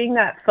keeping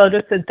that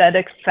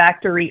photosynthetic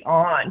factory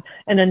on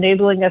and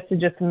enabling us to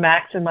just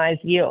maximize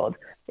yield.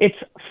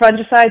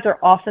 Fungicides are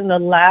often the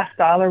last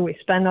dollar we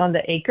spend on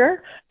the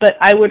acre, but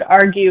I would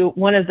argue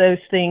one of those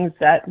things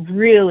that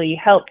really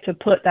help to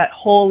put that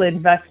whole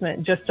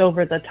investment just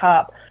over the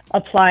top,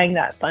 applying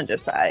that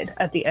fungicide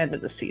at the end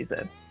of the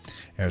season.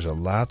 There's a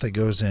lot that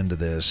goes into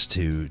this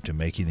to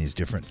making these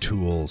different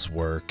tools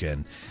work,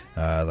 and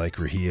like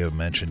Rahia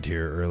mentioned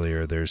here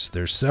earlier, there's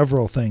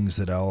several things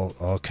that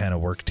all kind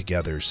of work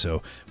together.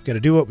 So we've got to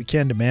do what we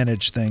can to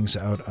manage things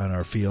out on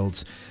our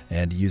fields,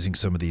 and using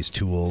some of these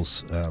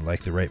tools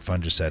like the right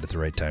fungicide at the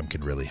right time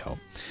can really help.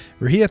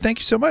 Rahia, thank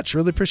you so much.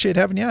 Really appreciate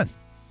having you on.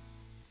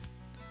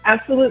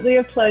 Absolutely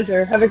a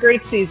pleasure. Have a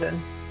great season.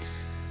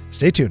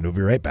 Stay tuned. We'll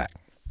be right back.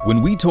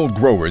 When we told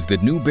growers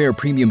that New Bear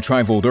Premium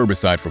Tri-Volt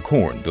herbicide for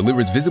corn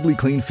delivers visibly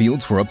clean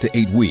fields for up to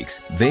 8 weeks,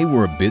 they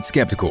were a bit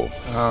skeptical.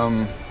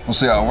 We'll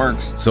see how it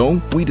works.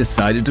 So we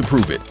decided to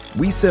prove it.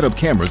 We set up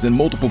cameras in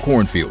multiple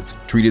cornfields,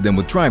 treated them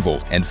with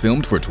Tri-Volt, and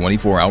filmed for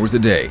 24 hours a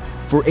day.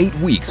 For 8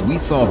 weeks, we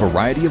saw a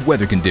variety of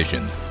weather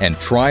conditions, and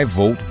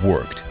Tri-Volt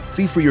worked.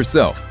 See for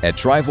yourself at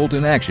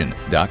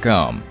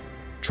TriVoltInAction.com.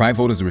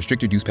 Tri-Volt is a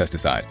restricted use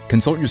pesticide.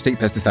 Consult your state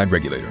pesticide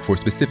regulator for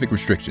specific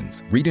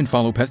restrictions. Read and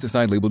follow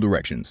pesticide label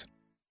directions.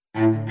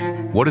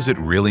 What does it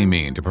really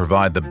mean to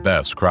provide the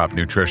best crop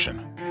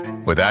nutrition?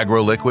 With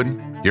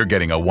AgroLiquid, you're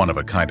getting a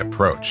one-of-a-kind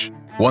approach,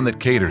 one that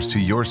caters to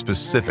your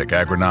specific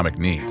agronomic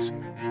needs.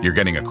 You're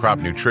getting a crop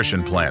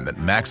nutrition plan that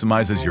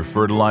maximizes your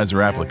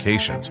fertilizer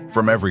applications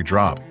from every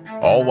drop,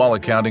 all while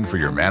accounting for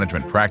your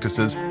management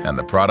practices and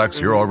the products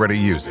you're already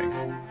using.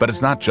 But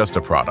it's not just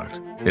a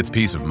product. It's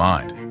peace of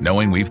mind,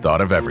 knowing we've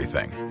thought of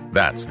everything.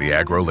 That's the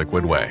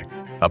AgroLiquid way.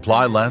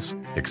 Apply less,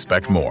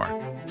 expect more.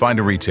 Find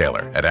a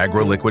retailer at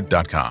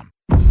agroliquid.com.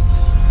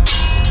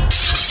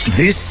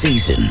 This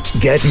season,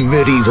 get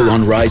medieval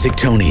on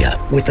Rhizoctonia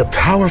with the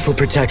powerful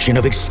protection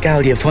of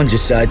Excalia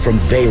fungicide from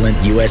Valent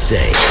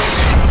USA.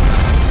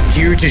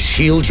 Here to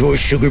shield your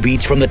sugar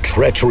beets from the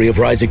treachery of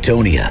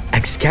Rhizoctonia,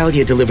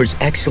 Excalia delivers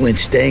excellent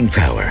staying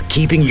power,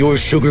 keeping your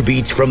sugar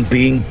beets from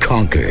being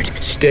conquered.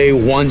 Stay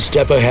one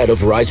step ahead of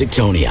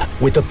Rhizoctonia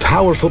with the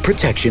powerful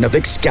protection of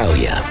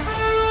Excalia.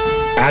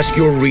 Ask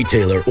your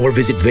retailer or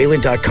visit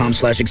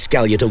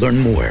valent.com/Excalia to learn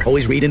more.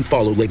 Always read and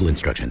follow label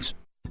instructions.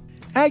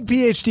 Ag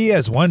PhD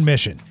has one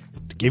mission: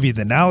 to give you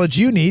the knowledge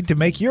you need to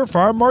make your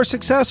farm more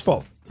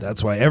successful.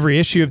 That's why every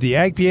issue of the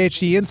Ag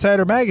PhD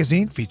Insider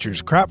magazine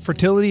features crop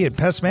fertility and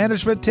pest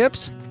management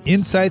tips,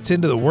 insights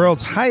into the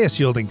world's highest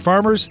yielding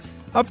farmers,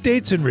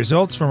 updates and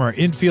results from our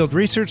in-field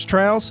research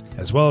trials,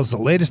 as well as the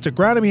latest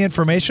agronomy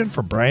information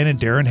from Brian and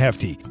Darren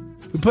Hefty.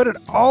 We put it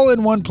all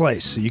in one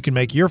place so you can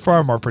make your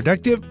farm more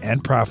productive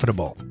and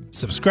profitable.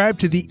 Subscribe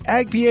to the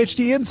Ag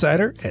PhD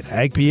Insider at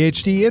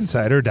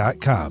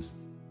agphdinsider.com.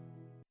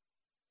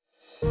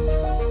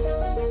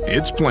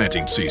 It's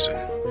planting season.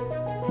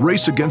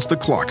 Race against the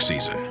clock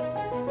season.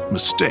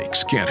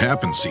 Mistakes can't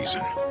happen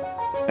season.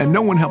 And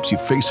no one helps you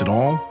face it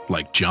all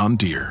like John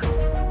Deere.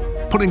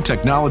 Putting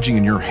technology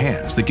in your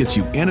hands that gets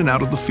you in and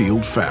out of the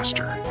field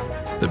faster,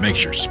 that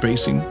makes your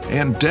spacing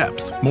and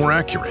depth more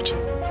accurate,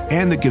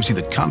 and that gives you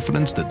the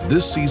confidence that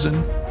this season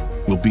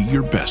will be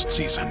your best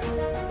season.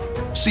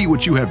 See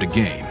what you have to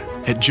gain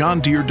at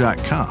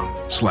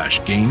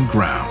johndeere.com/gain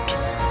ground.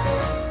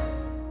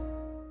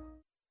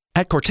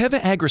 At Corteva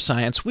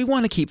Agriscience, we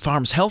want to keep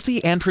farms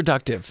healthy and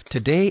productive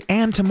today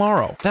and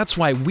tomorrow. That's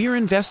why we're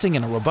investing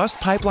in a robust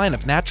pipeline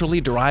of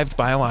naturally derived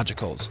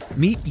biologicals.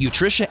 Meet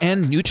Nutritia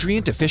N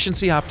Nutrient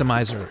Efficiency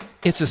Optimizer.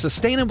 It's a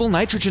sustainable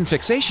nitrogen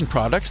fixation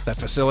product that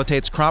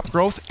facilitates crop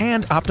growth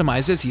and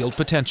optimizes yield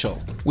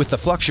potential. With the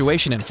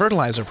fluctuation in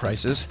fertilizer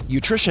prices,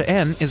 Nutritia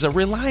N is a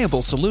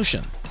reliable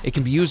solution. It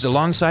can be used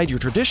alongside your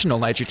traditional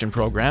nitrogen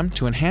program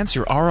to enhance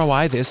your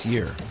ROI this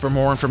year. For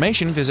more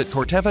information, visit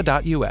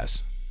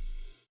corteva.us.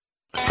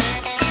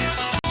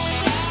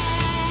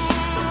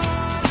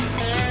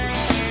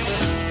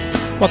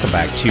 Welcome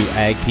back to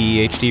Ag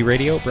PhD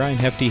Radio. Brian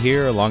Hefty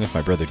here, along with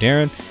my brother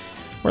Darren.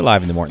 We're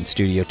live in the Morton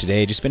studio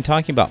today. Just been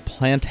talking about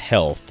plant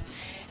health,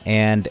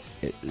 and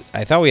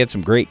I thought we had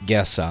some great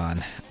guests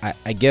on.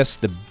 I guess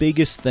the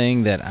biggest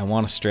thing that I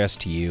want to stress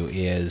to you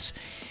is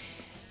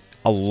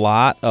a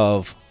lot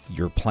of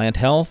your plant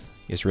health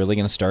is really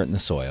going to start in the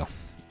soil.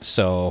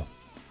 So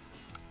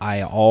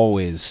I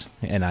always,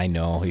 and I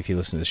know if you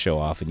listen to the show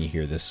often, you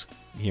hear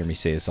me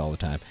say this all the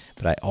time,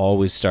 but I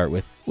always start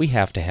with, we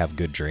have to have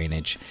good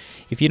drainage.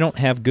 If you don't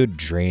have good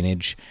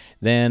drainage,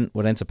 then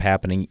what ends up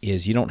happening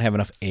is you don't have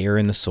enough air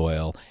in the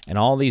soil, and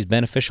all these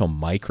beneficial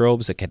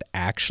microbes that could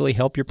actually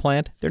help your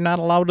plant, they're not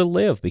allowed to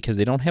live because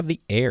they don't have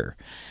the air.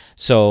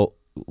 So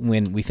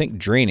when we think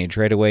drainage,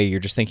 right away you're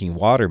just thinking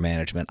water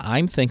management.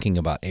 I'm thinking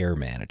about air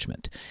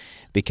management,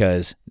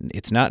 because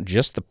it's not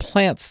just the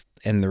plants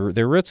and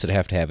their roots that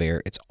have to have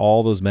air. It's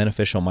all those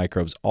beneficial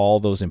microbes,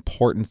 all those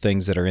important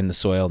things that are in the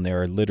soil, and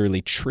there are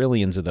literally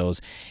trillions of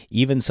those,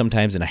 even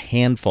sometimes in a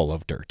handful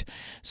of dirt.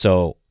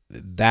 So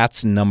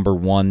that's number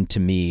one to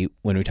me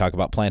when we talk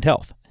about plant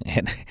health.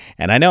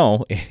 And I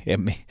know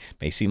it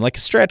may seem like a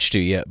stretch to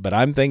you, but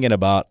I'm thinking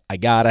about, I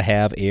got to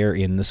have air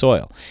in the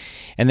soil.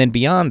 And then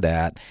beyond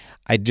that,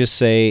 I'd just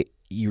say,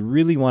 you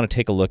really want to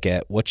take a look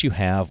at what you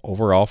have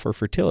overall for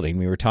fertility. And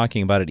we were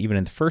talking about it even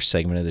in the first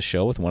segment of the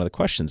show with one of the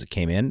questions that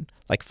came in,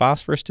 like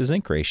phosphorus to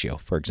zinc ratio,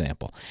 for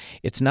example.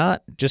 It's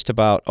not just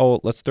about,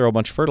 let's throw a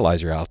bunch of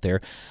fertilizer out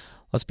there.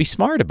 Let's be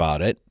smart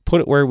about it,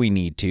 put it where we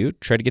need to,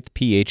 try to get the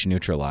pH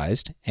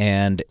neutralized,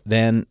 and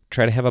then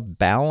try to have a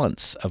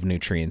balance of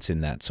nutrients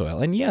in that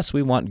soil. And yes,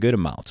 we want good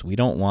amounts. We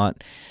don't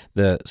want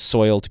the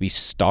soil to be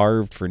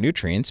starved for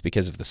nutrients,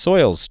 because if the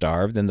soil's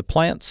starved, then the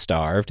plant's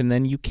starved, and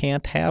then you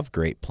can't have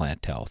great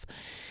plant health.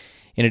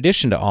 In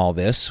addition to all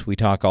this, we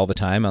talk all the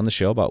time on the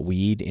show about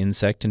weed,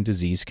 insect, and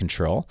disease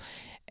control.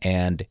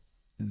 And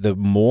the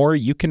more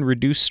you can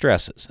reduce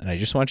stresses, and I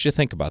just want you to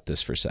think about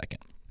this for a second.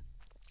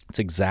 It's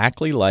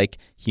exactly like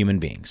human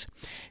beings.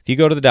 If you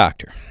go to the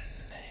doctor,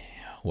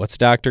 what's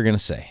the doctor going to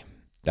say?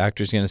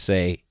 Doctor's going to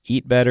say,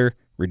 eat better,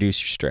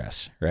 reduce your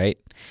stress, right?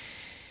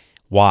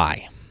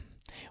 Why?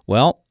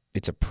 Well,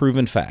 it's a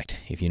proven fact.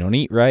 If you don't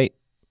eat right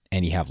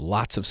and you have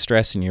lots of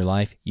stress in your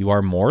life, you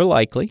are more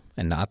likely,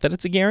 and not that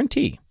it's a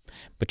guarantee,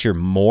 but you're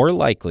more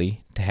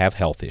likely to have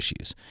health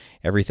issues.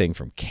 Everything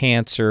from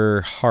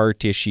cancer,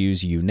 heart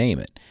issues, you name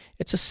it.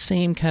 It's the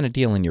same kind of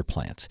deal in your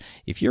plants.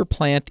 If your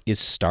plant is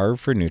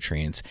starved for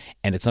nutrients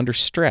and it's under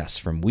stress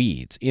from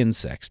weeds,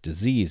 insects,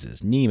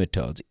 diseases,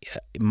 nematodes,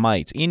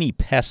 mites, any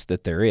pest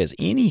that there is,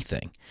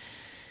 anything,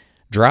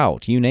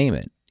 drought, you name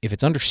it, if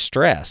it's under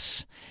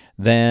stress,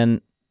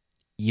 then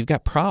you've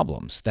got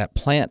problems. That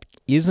plant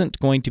isn't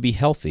going to be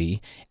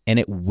healthy, and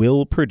it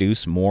will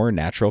produce more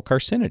natural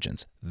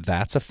carcinogens.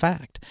 That's a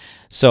fact.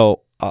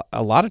 So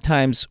a lot of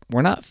times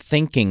we're not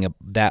thinking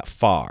that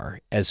far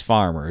as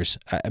farmers.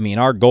 I mean,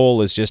 our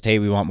goal is just, hey,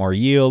 we want more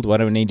yield. What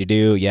do I need to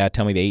do? Yeah,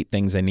 tell me the 8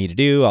 things I need to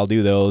do. I'll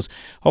do those.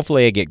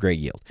 Hopefully I get great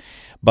yield.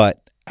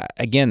 But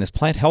again, this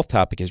plant health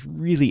topic is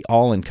really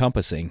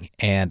all-encompassing,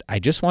 and I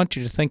just want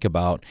you to think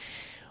about,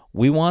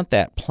 we want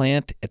that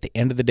plant at the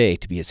end of the day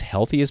to be as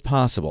healthy as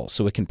possible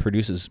so it can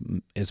produce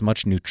as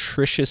much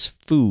nutritious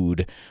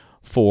food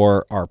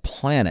for our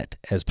planet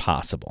as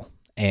possible.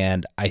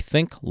 And I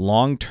think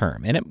long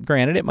term, and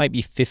granted it might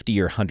be 50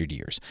 or 100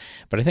 years,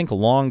 but I think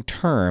long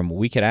term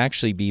we could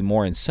actually be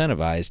more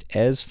incentivized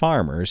as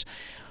farmers,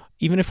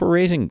 even if we're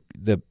raising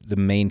the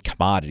main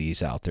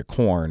commodities out there,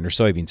 corn or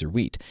soybeans or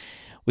wheat.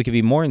 We could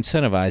be more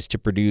incentivized to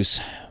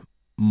produce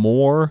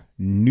more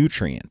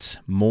nutrients,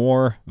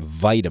 more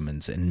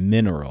vitamins and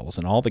minerals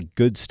and all the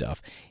good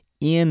stuff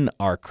in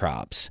our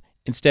crops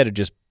instead of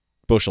just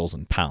bushels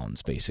and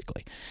pounds,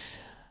 basically.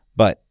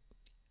 But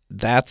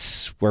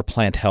that's where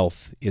plant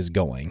health is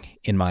going,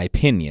 in my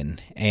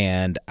opinion.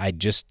 And I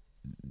just,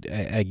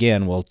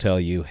 again, will tell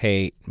you,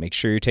 hey, make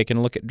sure you're taking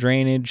a look at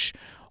drainage,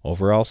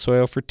 overall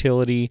soil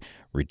fertility,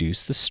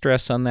 reduce the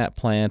stress on that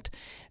plant,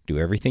 do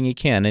everything you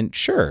can. And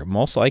sure,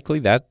 most likely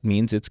that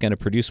means it's going to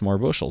produce more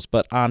bushels.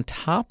 But on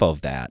top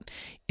of that,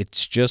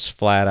 it's just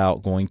flat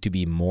out going to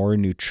be more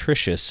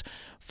nutritious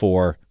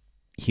for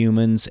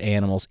humans,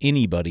 animals,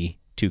 anybody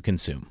to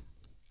consume.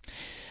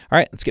 All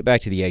right, let's get back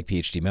to the Ag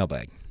PhD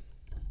mailbag.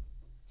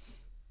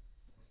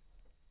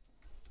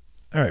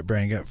 All right,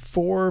 Brian, got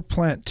 4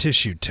 plant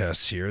tissue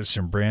tests here. This is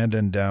from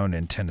Brandon down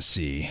in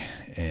Tennessee.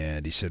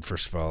 And he said,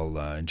 first of all,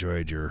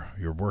 enjoyed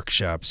your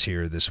workshops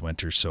here this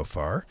winter so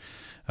far.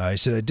 He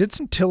said, I did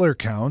some tiller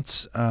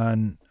counts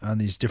on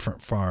these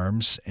different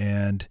farms,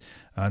 and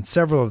on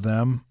several of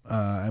them,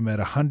 I'm at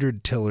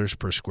 100 tillers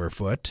per square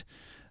foot.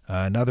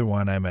 Another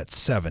one, I'm at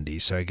 70,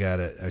 so I got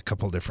a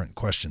couple different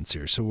questions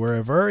here. So where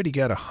I've already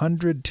got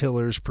 100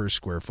 tillers per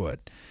square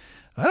foot,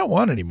 I don't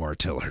want any more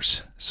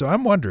tillers. So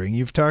I'm wondering,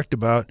 you've talked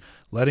about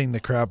letting the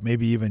crop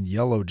maybe even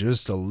yellow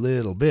just a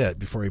little bit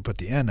before you put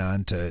the N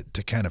on to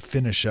kind of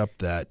finish up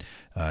that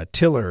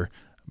tiller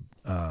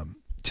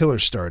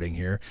starting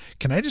here.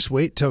 Can I just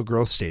wait till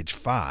growth stage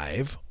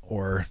 5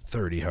 or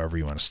 30, however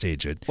you want to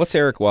stage it? What's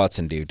Eric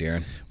Watson do,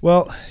 Darren?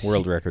 Well,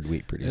 world record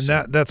wheat producer.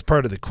 And that's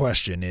part of the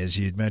question is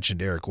you'd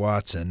mentioned Eric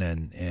Watson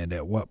and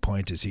at what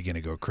point is he going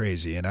to go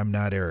crazy? And I'm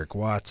not Eric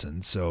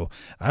Watson, so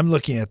I'm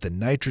looking at the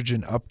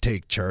nitrogen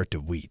uptake chart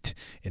of wheat,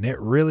 and it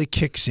really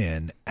kicks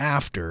in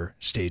after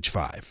stage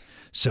 5.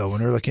 So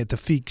when we're looking at the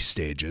Feek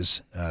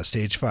stages,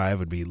 stage 5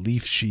 would be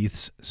leaf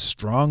sheaths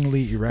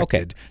strongly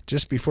erected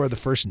just before the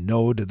first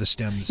node of the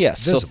stems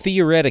Yes, visible. so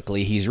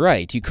theoretically he's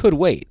right. You could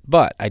wait,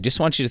 but I just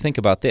want you to think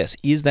about this.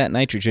 Is that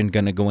nitrogen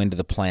going to go into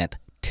the plant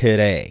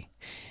today?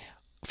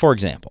 For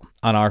example,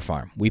 on our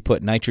farm, we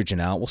put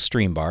nitrogen out, we'll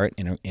stream bar it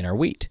in our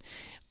wheat.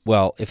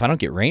 Well, if I don't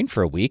get rain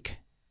for a week,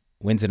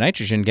 when's the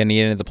nitrogen going to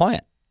get into the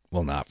plant?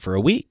 Well, not for a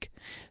week.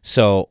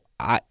 So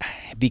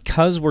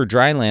because we're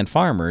dryland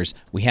farmers,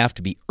 we have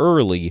to be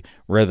early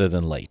rather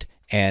than late.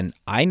 And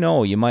I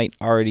know you might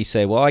already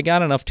say, well, I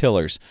got enough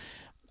tillers.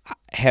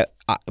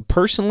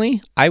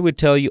 Personally, I would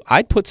tell you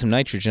I'd put some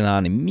nitrogen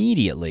on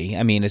immediately,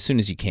 as soon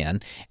as you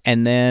can.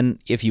 And then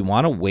if you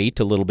want to wait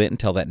a little bit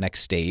until that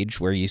next stage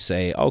where you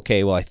say,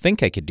 okay, well, I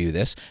think I could do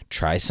this,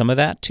 try some of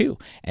that too.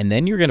 And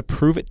then you're going to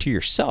prove it to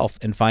yourself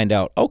and find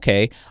out,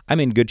 okay, I'm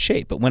in good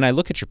shape. But when I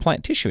look at your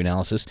plant tissue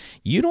analysis,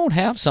 you don't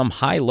have some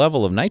high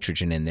level of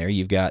nitrogen in there.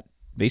 You've got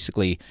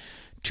basically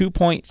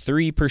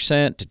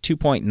 2.3% to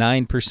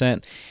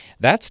 2.9%.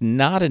 That's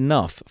not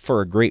enough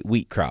for a great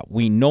wheat crop.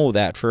 We know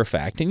that for a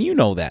fact, and you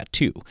know that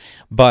too.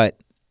 But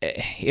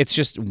it's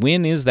just,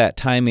 when is that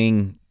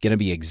timing going to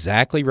be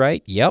exactly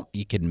right? Yep,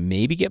 you could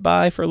maybe get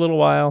by for a little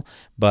while,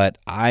 but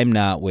I'm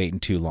not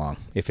waiting too long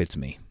if it's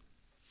me.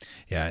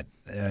 Yeah,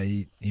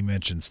 he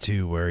mentions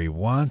too where he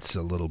wants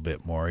a little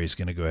bit more. He's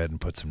going to go ahead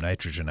and put some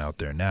nitrogen out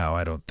there now.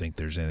 I don't think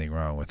there's anything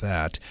wrong with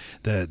that.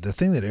 The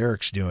thing that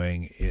Eric's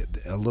doing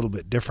a little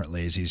bit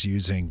differently is he's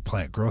using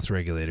plant growth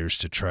regulators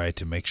to try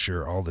to make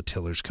sure all the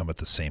tillers come at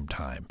the same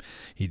time.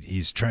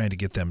 He's trying to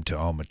get them to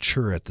all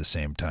mature at the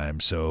same time,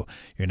 so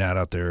you're not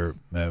out there.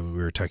 We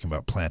were talking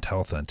about plant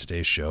health on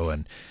today's show,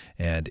 and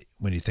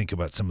when you think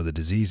about some of the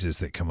diseases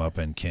that come up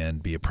and can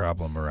be a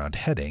problem around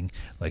heading,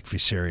 like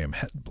Fusarium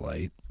head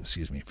blight,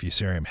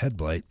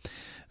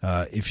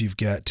 if you've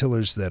got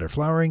tillers that are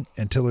flowering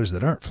and tillers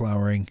that aren't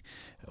flowering,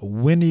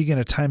 when are you going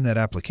to time that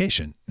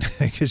application?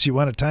 Because you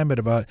want to time it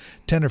about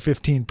 10 or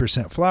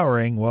 15%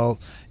 flowering. Well,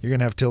 you're going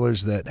to have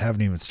tillers that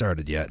haven't even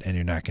started yet, and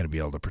you're not going to be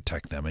able to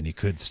protect them, and you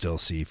could still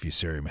see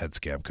Fusarium head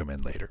scab come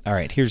in later. All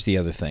right, here's the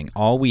other thing.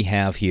 All we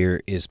have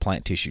here is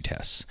plant tissue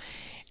tests.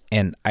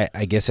 And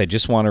I guess I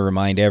just want to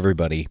remind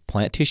everybody,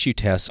 plant tissue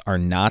tests are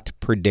not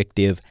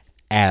predictive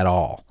at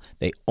all.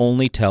 They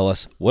only tell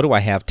us, what do I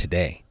have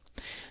today?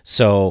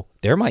 So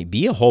there might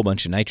be a whole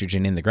bunch of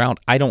nitrogen in the ground.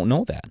 I don't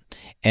know that.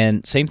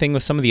 And same thing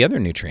with some of the other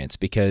nutrients,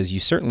 because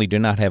you certainly do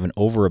not have an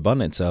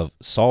overabundance of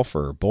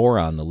sulfur,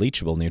 boron, the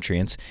leachable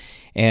nutrients.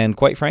 And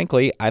quite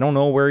frankly, I don't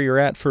know where you're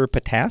at for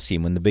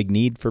potassium when the big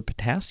need for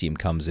potassium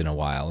comes in a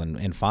while,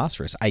 and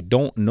phosphorus. I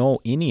don't know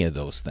any of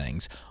those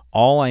things.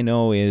 All I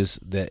know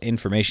is the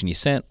information you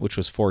sent, which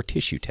was 4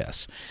 tissue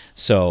tests.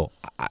 So,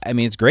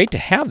 it's great to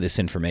have this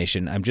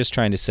information. I'm just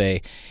trying to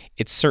say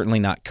it's certainly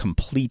not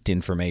complete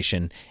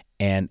information,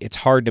 and it's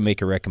hard to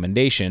make a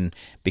recommendation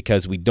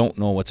because we don't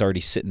know what's already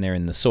sitting there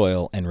in the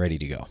soil and ready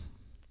to go.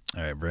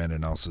 All right,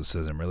 Brandon also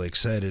says, I'm really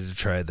excited to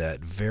try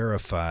that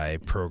Verify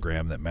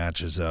program that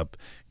matches up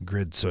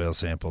grid soil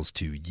samples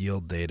to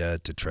yield data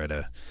to try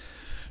to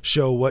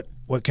show what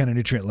kind of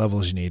nutrient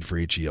levels you need for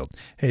each yield.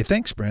 Hey,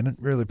 thanks, Brandon.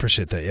 Really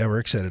appreciate that. Yeah, we're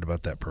excited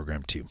about that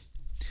program too.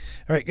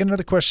 All right, got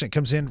another question that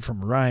comes in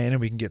from Ryan,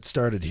 and we can get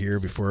started here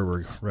before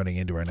we're running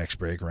into our next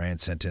break. Ryan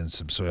sent in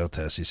some soil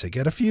tests. He said,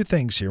 got a few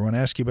things here. I want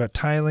to ask you about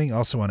tiling.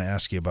 Also want to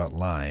ask you about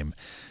lime.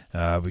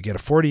 We got a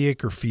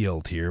 40-acre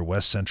field here,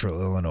 west central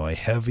Illinois,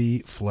 heavy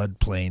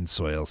floodplain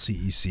soil,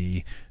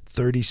 CEC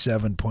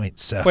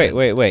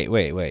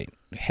 37.7. Wait.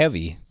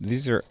 Heavy.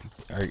 These are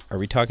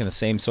we talking the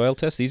same soil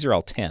test? These are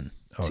all 10.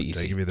 Oh, CEC. did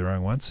I give you the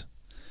wrong ones?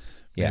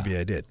 Yeah. Maybe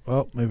I did.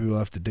 Well, maybe we'll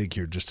have to dig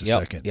here just a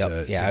second.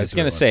 Yeah, I was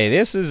going to say,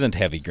 this isn't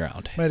heavy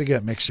ground. Might have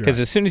got mixed around.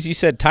 Because as soon as you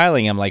said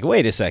tiling, I'm like,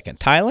 wait a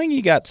second. Tiling?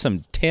 You got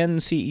some 10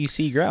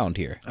 CEC ground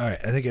here. All right.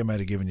 I think I might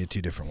have given you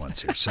two different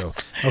ones here. So,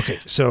 okay.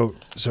 So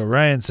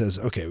Ryan says,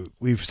 okay,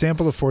 we've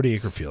sampled a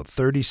 40-acre field,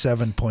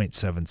 37.7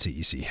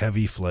 CEC,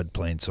 heavy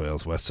floodplain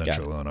soils, west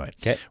central Illinois.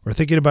 Okay. We're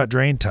thinking about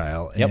drain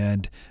tile,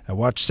 and I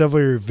watched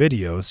several of your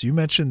videos. You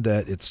mentioned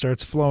that it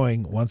starts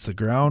flowing once the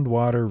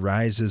groundwater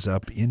rises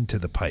up into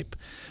the pipe.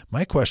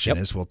 My question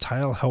is, will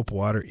tile help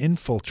water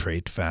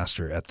infiltrate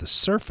faster at the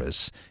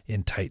surface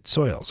in tight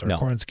soils? Our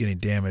corn's getting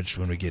damaged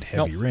when we get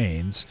heavy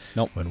rains,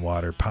 when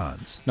water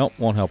ponds. Nope,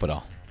 won't help at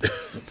all.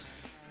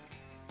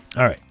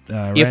 All right.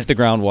 If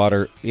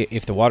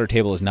the water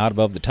table is not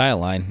above the tile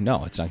line,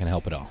 no, it's not going to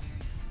help at all.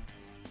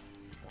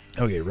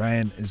 Okay,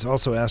 Ryan is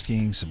also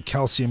asking some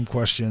calcium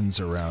questions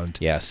around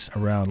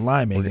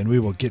liming, and we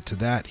will get to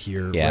that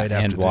here right after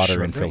and this water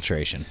short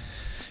infiltration. break.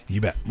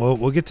 You bet. Well,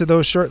 we'll get to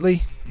those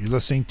shortly. You're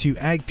listening to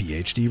Ag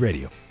PhD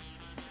Radio.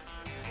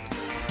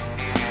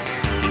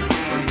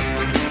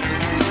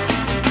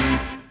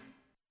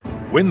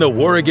 Win the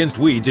war against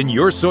weeds in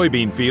your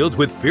soybean fields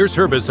with fierce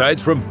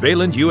herbicides from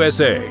Valent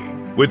USA.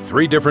 With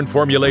 3 different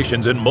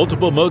formulations and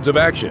multiple modes of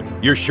action,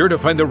 you're sure to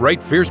find the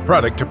right fierce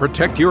product to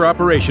protect your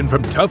operation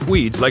from tough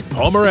weeds like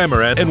Palmer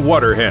Amaranth and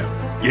water hemp.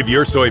 Give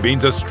your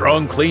soybeans a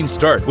strong, clean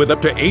start with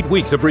up to 8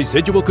 weeks of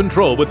residual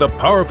control with the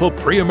powerful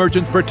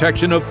pre-emergence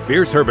protection of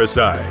Fierce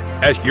herbicide.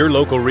 Ask your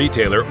local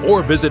retailer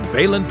or visit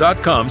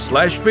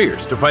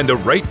valent.com/fierce to find the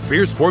right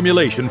Fierce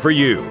formulation for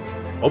you.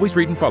 Always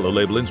read and follow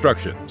label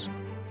instructions.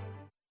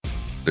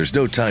 There's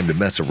no time to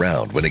mess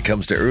around when it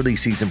comes to early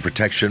season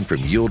protection from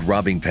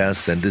yield-robbing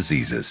pests and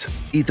diseases.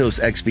 Ethos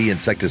XB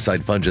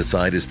insecticide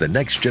fungicide is the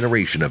next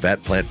generation of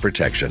at-plant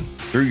protection.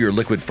 Through your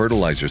liquid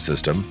fertilizer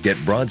system, get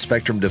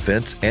broad-spectrum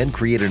defense and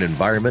create an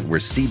environment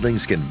where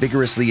seedlings can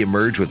vigorously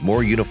emerge with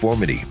more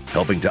uniformity,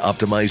 helping to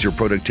optimize your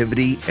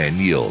productivity and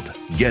yield.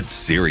 Get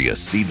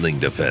serious seedling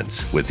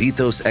defense with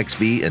Ethos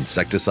XB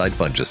insecticide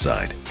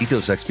fungicide.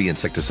 Ethos XB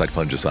insecticide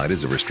fungicide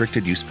is a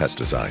restricted-use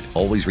pesticide.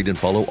 Always read and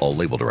follow all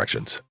label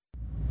directions.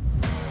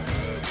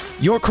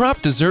 Your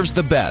crop deserves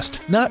the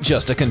best, not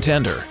just a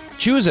contender.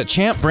 Choose a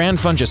Champ brand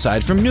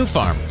fungicide from New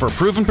Farm for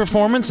proven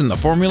performance in the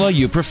formula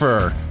you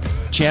prefer.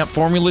 Champ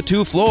Formula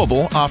 2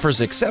 Flowable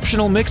offers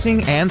exceptional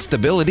mixing and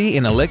stability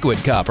in a liquid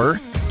copper.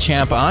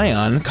 Champ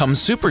Ion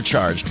comes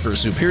supercharged for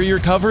superior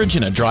coverage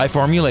in a dry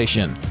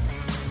formulation.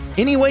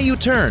 Any way you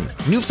turn,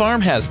 New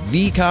Farm has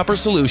the copper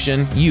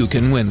solution you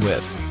can win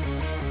with.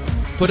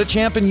 Put a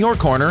Champ in your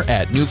corner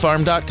at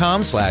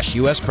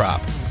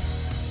newfarm.com/USCrop.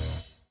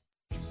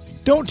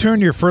 Don't turn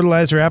your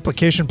fertilizer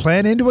application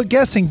plan into a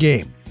guessing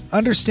game.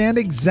 Understand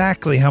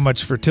exactly how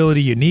much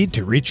fertility you need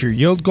to reach your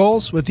yield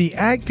goals with the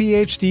Ag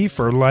PhD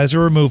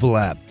Fertilizer Removal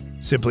app.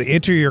 Simply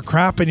enter your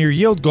crop and your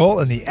yield goal,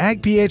 and the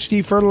Ag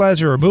PhD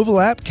Fertilizer Removal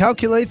app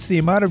calculates the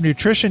amount of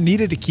nutrition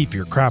needed to keep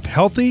your crop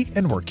healthy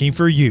and working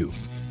for you.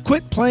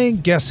 Quit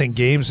playing guessing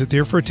games with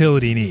your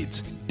fertility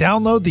needs.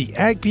 Download the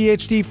Ag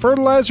PhD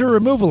Fertilizer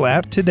Removal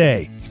app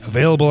today.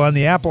 Available on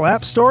the Apple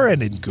App Store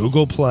and in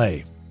Google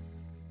Play.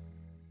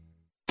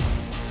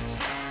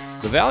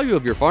 The value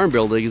of your farm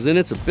building is in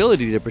its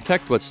ability to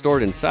protect what's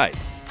stored inside.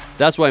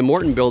 That's why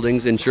Morton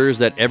Buildings ensures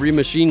that every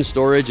machine,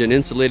 storage, and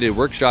insulated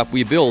workshop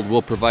we build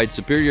will provide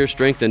superior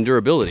strength and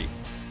durability.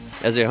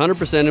 As a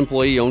 100%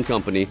 employee-owned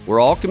company, we're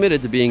all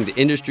committed to being the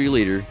industry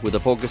leader with a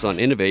focus on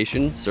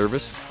innovation,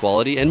 service,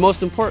 quality, and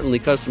most importantly,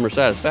 customer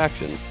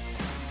satisfaction.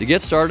 To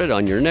get started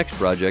on your next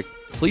project,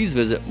 please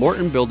visit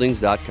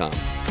mortonbuildings.com.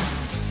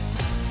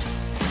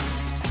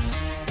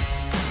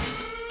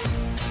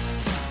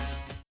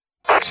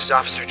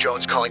 Officer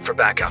Jones calling for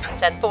backup.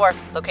 10-4.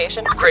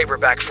 Location? Craver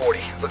back 40.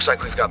 Looks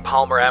like we've got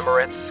Palmer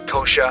Amaranth,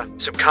 kochia,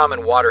 some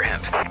common water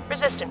hemp.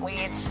 Resistant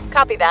weeds.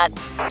 Copy that.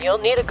 You'll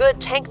need a good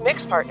tank mix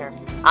partner.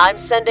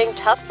 I'm sending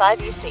Tough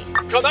 5EC.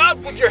 Come out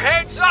with your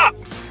hands up!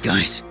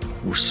 Guys,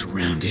 we're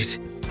surrounded.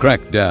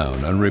 Crack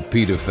down on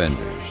repeat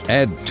offenders.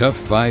 Add Tough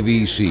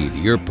 5EC to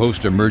your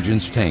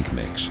post-emergence tank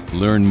mix.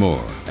 Learn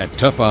more at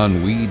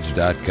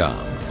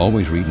toughnweeds.com.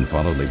 Always read and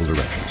follow label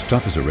directions.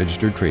 Tough is a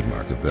registered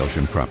trademark of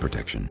Belgian Crop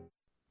Protection.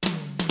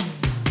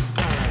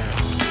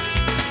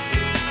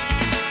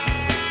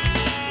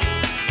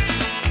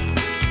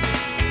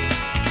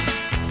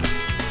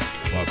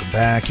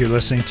 Back. You're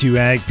listening to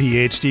Ag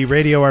PhD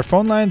Radio. Our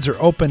phone lines are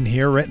open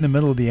here right in the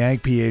middle of the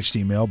Ag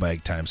PhD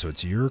mailbag time, so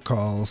it's your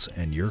calls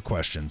and your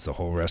questions the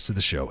whole rest of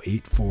the show.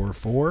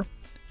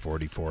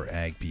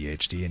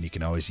 844-44-AG-PhD, and you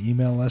can always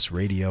email us,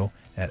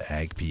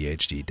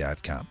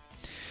 radio@agphd.com.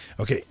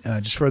 Okay,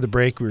 just for the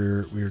break,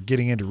 we're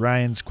getting into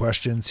Ryan's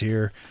questions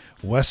here.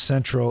 West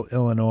Central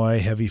Illinois,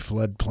 heavy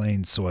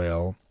floodplain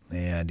soil,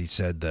 and he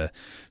said the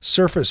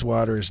surface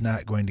water is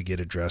not going to get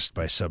addressed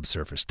by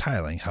subsurface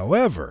tiling.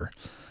 However,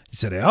 he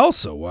said, I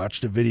also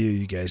watched a video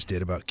you guys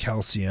did about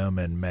calcium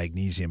and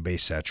magnesium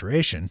base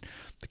saturation.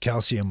 The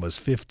calcium was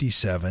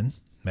 57,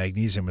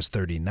 magnesium was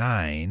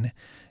 39,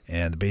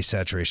 and the base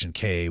saturation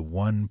K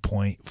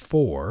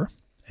 1.4.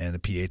 and the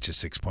pH is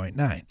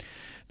 6.9.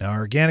 Now,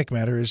 organic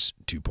matter is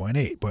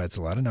 2.8. Boy, that's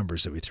a lot of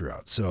numbers that we threw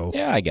out. So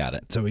yeah, I got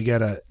it. So we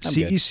got a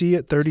CEC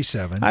at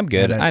 37. I'm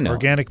good. And I know.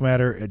 Organic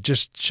matter at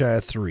just shy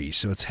of 3.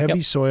 So it's heavy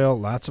Yep. soil,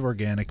 lots of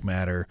organic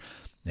matter,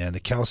 and the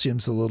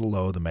calcium's a little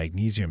low, the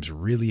magnesium's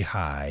really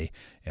high,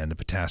 and the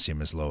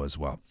potassium is low as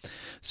well.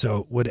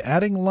 So would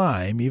adding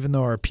lime, even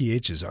though our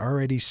pH is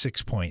already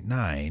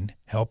 6.9,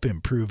 help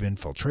improve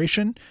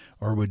infiltration,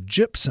 or would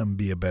gypsum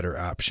be a better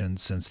option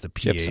since the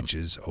pH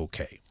is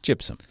okay?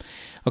 Gypsum.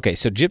 Okay,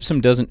 so gypsum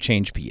doesn't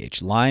change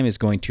pH. Lime is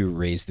going to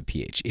raise the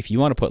pH. If you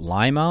want to put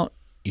lime out,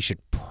 you should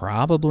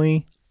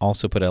probably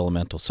also put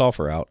elemental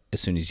sulfur out as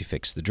soon as you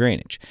fix the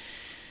drainage.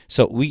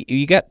 So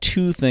you got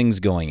two things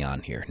going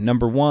on here.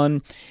 Number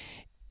one,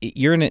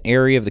 you're in an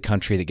area of the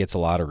country that gets a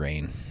lot of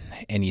rain,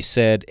 and you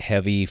said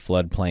heavy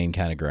floodplain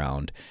kind of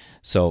ground.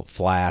 So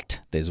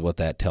flat is what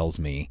that tells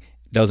me.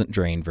 Doesn't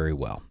drain very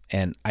well.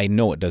 And I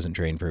know it doesn't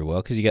drain very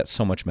well because you got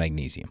so much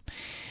magnesium.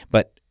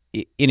 But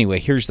anyway,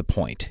 here's the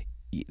point.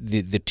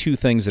 The two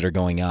things that are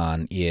going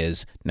on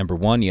is, number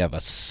one, you have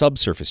a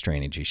subsurface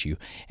drainage issue,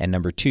 and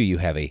number two, you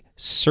have a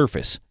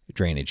surface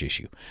drainage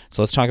issue.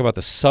 So let's talk about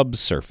the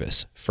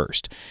subsurface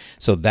first.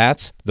 So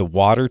that's the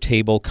water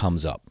table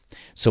comes up.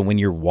 So when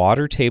your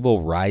water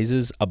table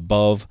rises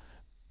above,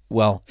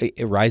 well,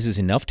 it rises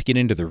enough to get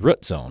into the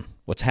root zone,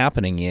 what's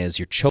happening is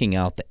you're choking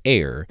out the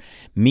air,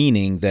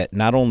 meaning that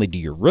not only do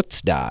your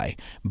roots die,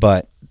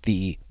 but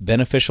the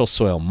beneficial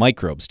soil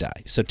microbes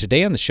die. So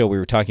today on the show we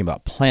were talking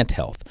about plant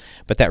health,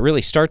 but that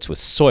really starts with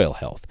soil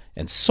health.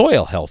 And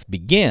soil health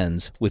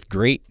begins with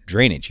great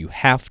drainage. You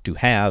have to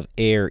have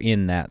air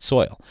in that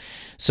soil.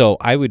 So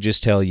I would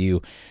just tell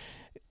you,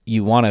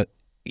 you want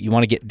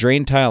to get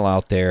drain tile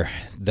out there.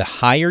 The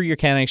higher your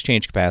cation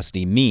exchange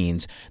capacity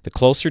means the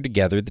closer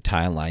together the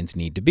tile lines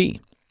need to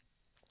be.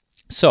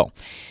 So,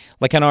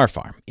 like on our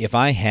farm, if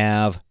I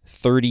have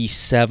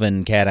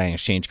 37 cation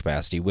exchange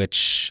capacity,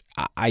 which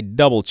I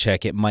double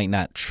check, it might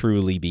not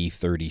truly be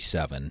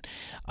 37.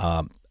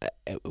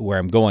 Where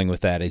I'm going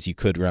with that is you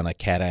could run a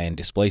cation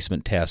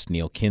displacement test.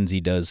 Neil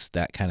Kinsey does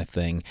that kind of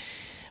thing.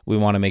 We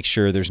want to make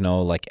sure there's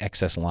no like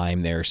excess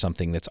lime there or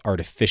something that's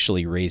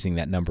artificially raising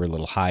that number a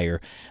little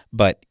higher.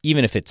 But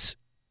even if it's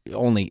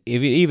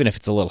even if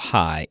it's a little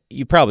high,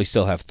 you probably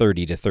still have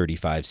 30 to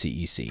 35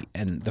 CEC.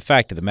 And the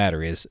fact of the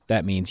matter is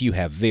that means you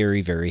have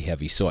very, very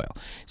heavy soil.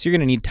 So you're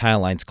going to need tile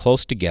lines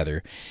close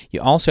together.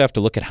 You also have to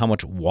look at how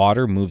much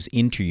water moves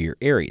into your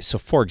area. So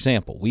for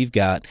example, we've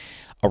got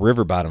a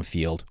river bottom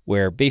field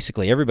where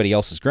basically everybody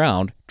else's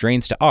ground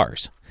drains to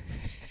ours.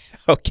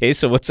 Okay,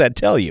 so what's that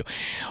tell you?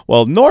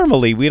 Well,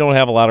 normally we don't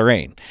have a lot of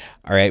rain.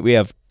 All right, we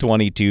have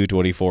 22,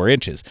 24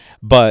 inches.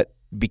 But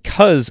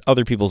because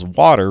other people's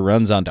water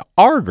runs onto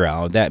our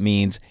ground, that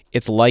means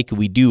it's like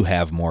we do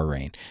have more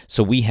rain.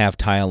 So we have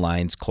tile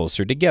lines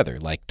closer together,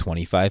 like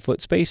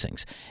 25-foot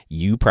spacings.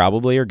 You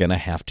probably are going to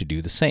have to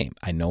do the same.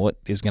 I know it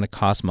is going to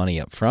cost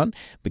money up front,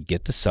 but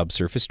get the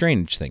subsurface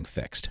drainage thing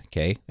fixed,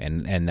 okay?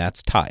 And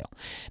that's tile.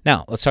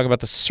 Now, let's talk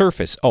about the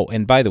surface. Oh,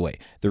 and by the way,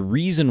 the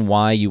reason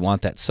why you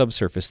want that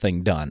subsurface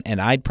thing done,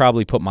 and I'd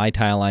probably put my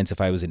tile lines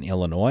if I was in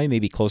Illinois,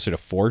 maybe closer to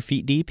 4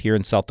 feet deep. Here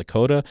in South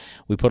Dakota,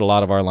 we put a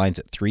lot of our lines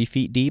at 3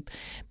 feet deep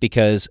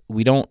because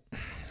we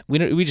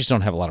just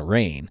don't have a lot of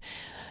rain.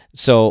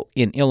 So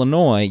in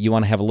Illinois, you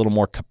want to have a little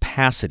more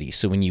capacity.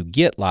 So when you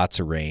get lots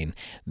of rain,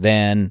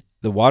 then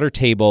the water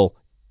table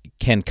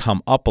can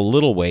come up a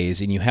little ways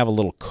and you have a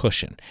little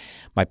cushion.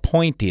 My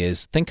point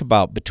is, think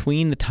about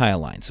between the tile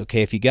lines.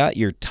 Okay, if you got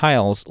your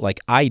tiles like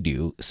I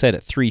do set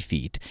at 3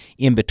 feet,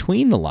 in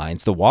between the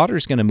lines, the water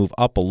is going to move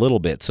up a little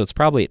bit. So it's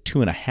probably at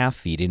 2.5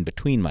 feet in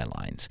between my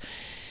lines.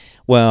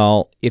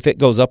 Well, if it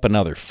goes up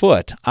another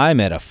foot, I'm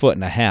at 1.5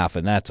 feet,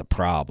 and that's a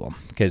problem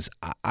because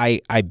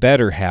I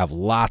better have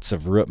lots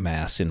of root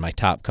mass in my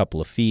top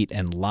couple of feet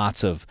and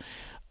lots of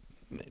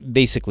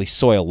basically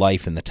soil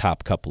life in the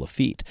top couple of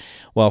feet.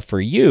 Well, for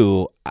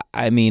you,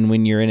 I mean,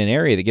 when you're in an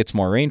area that gets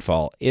more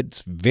rainfall,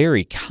 it's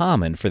very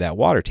common for that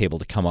water table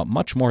to come up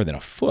much more than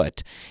 1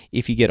 foot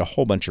if you get a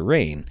whole bunch of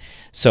rain.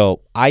 So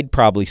I'd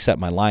probably set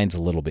my lines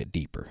a little bit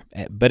deeper.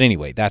 But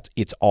anyway,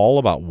 it's all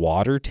about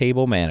water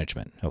table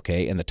management,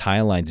 okay? And the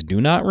tile lines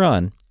do not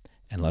run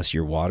unless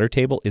your water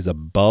table is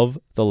above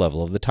the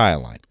level of the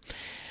tile line.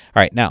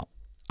 All right, now,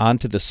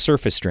 onto the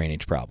surface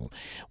drainage problem.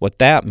 What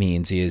that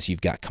means is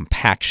you've got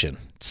compaction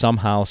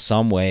somehow,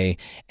 some way,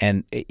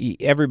 and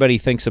everybody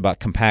thinks about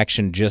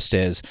compaction just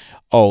as,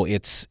 oh,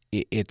 it's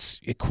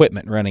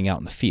equipment running out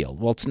in the field.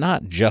 Well, it's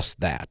not just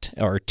that,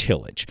 or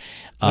tillage.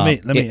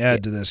 Let me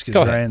add to this,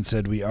 because Ryan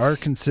said we are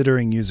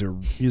considering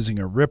using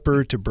a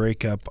ripper to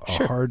break up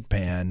a hard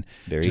pan.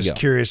 There you go. Just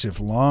curious if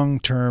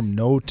long-term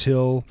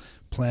no-till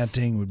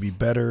planting would be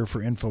better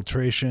for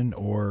infiltration,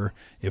 or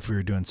if we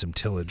were doing some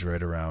tillage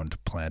right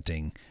around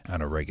planting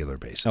on a regular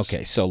basis.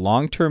 Okay, so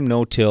long-term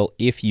no-till,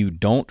 if you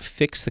don't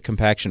fix the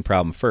compaction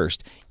problem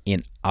first,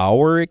 in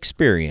our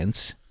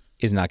experience,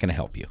 is not going to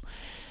help you.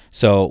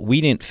 So we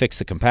didn't fix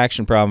the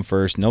compaction problem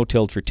first,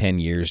 no-tilled for 10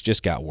 years,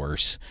 just got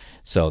worse.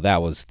 So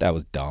that was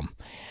dumb.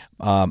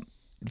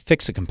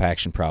 fix the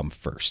compaction problem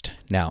first.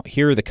 Now,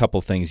 here are the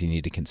couple things you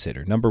need to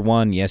consider. Number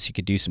one, yes, you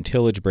could do some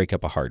tillage, break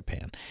up a hard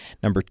pan.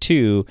 Number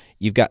two,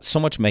 you've got so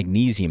much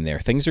magnesium there.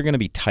 Things are going to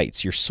be tight.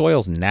 So your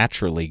soil's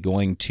naturally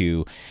going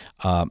to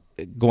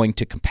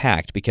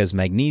compact because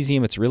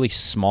magnesium, it's really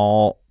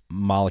small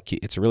molecule.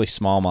 It's a really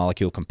small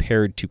molecule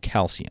compared to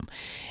calcium,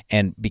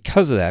 and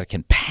because of that, it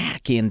can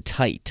pack in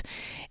tight,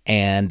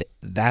 and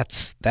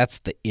that's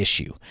the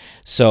issue.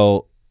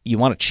 So you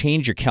want to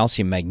change your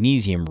calcium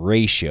magnesium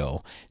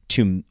ratio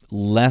to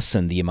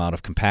lessen the amount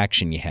of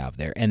compaction you have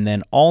there. And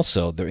then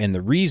also,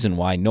 the reason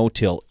why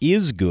no-till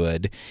is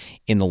good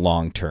in the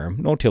long term,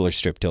 no-till or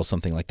strip-till,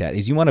 something like that,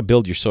 is you want to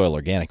build your soil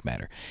organic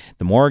matter.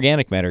 The more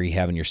organic matter you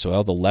have in your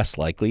soil, the less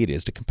likely it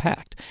is to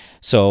compact.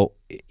 So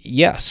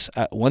yes,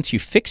 once you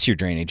fix your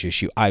drainage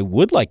issue, I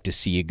would like to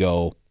see you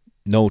go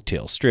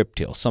no-till,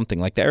 strip-till, something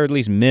like that, or at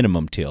least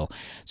minimum till.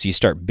 So you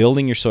start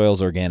building your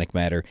soil's organic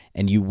matter,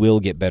 and you will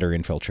get better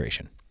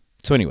infiltration.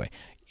 So anyway,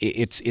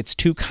 it's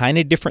two kind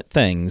of different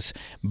things,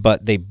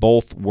 but they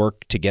both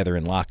work together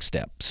in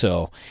lockstep.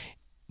 So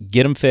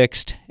get them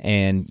fixed,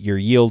 and your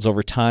yields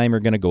over time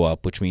are going to go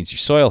up, which means your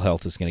soil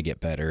health is going to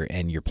get better,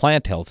 and your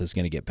plant health is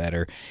going to get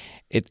better.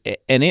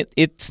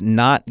 It's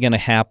not going to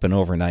happen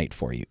overnight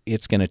for you.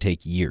 It's going to take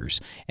years.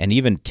 And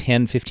even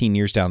 10, 15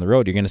 years down the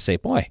road, you're going to say,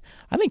 boy,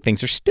 I think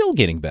things are still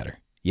getting better.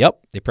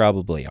 Yep, they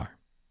probably are.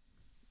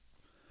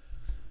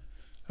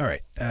 All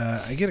right.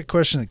 I get a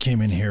question that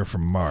came in here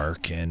from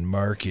Mark, and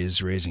Mark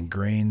is raising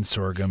grain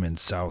sorghum in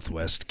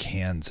southwest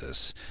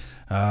Kansas.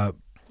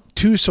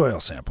 2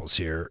 soil samples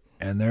here,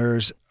 and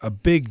there's a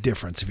big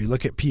difference. If you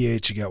look at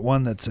pH, you got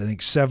one that's, I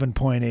think,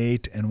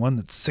 7.8 and one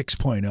that's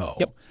 6.0.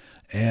 Yep.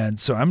 And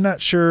so I'm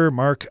not sure,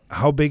 Mark,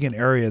 how big an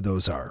area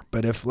those are.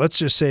 But if, let's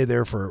just say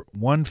they're for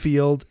one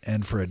field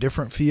and for a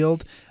different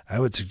field, I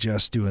would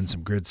suggest doing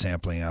some grid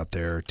sampling out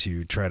there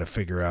to try to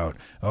figure out,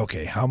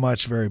 okay, how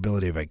much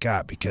variability have I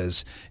got?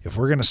 Because if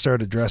we're going to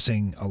start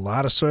addressing a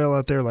lot of soil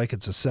out there like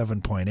it's a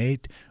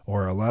 7.8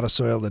 or a lot of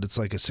soil that it's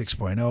like a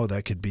 6.0,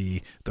 that could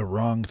be the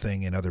wrong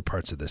thing in other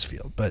parts of this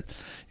field. But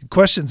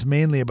questions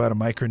mainly about a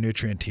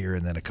micronutrient here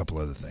and then a couple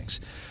other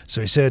things.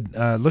 So he said,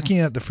 looking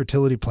at the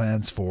fertility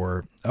plans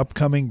for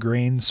upcoming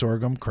grain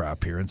sorghum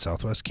crop here in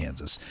southwest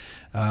Kansas,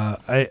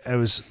 I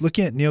was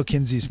looking at Neil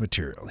Kinsey's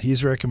material.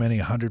 He's recommending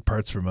 100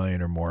 parts per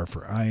million or more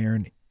for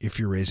iron if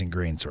you're raising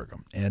grain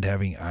sorghum and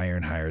having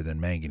iron higher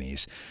than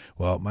manganese.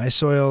 Well, my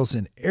soils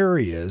in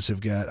areas have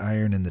got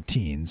iron in the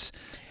teens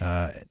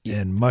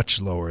and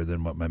much lower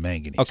than what my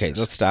manganese is. Okay,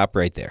 let's stop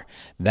right there.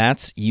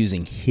 That's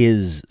using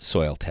his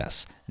soil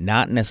tests,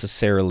 not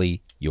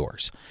necessarily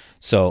yours.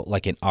 So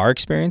like in our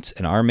experience,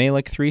 in our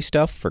Mehlich 3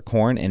 stuff for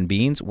corn and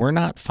beans, we're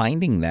not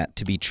finding that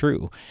to be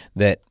true,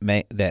 that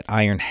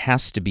iron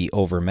has to be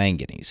over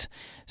manganese.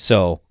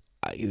 So,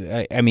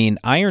 I mean,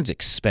 iron's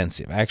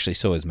expensive. Actually,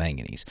 so is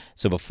manganese.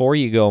 So before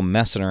you go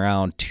messing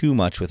around too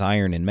much with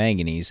iron and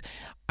manganese,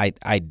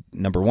 I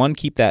number one,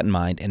 keep that in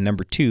mind, and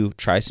number two,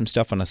 try some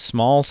stuff on a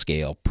small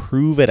scale,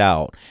 prove it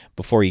out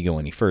before you go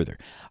any further.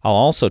 I'll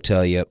also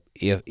tell you,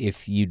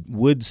 if you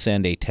would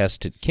send a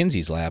test to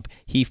Kinsey's lab,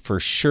 he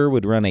for sure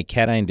would run a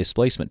cation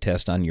displacement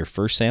test on your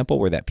first sample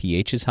where that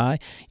pH is high.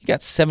 You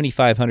got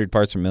 7,500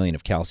 parts per million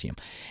of calcium.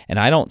 And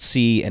I don't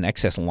see an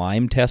excess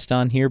lime test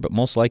on here, but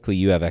most likely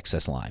you have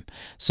excess lime.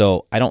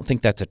 So I don't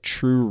think that's a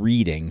true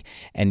reading,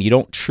 and you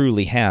don't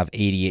truly have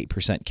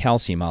 88%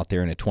 calcium out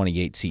there in a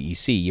 28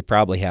 CEC. You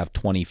probably have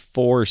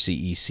 24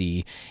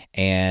 CEC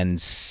and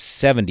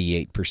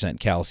 78%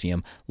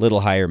 calcium,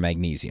 little higher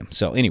magnesium.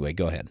 So anyway,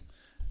 go ahead.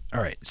 All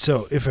right.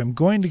 So if I'm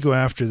going to go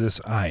after this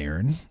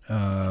iron,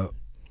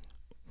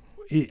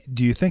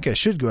 do you think I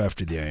should go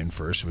after the iron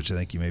first, which I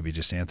think you maybe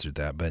just answered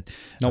that, but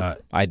nope,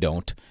 I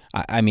don't.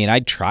 I mean,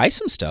 I'd try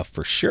some stuff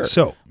for sure,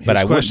 so but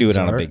I wouldn't do it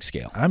on a big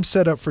scale. I'm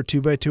set up for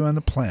 2x2 on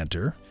the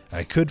planter.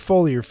 I could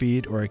foliar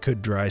feed or I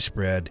could dry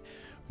spread.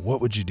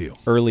 What would you do?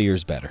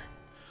 Earlier's better.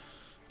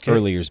 Okay.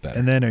 Earlier's better.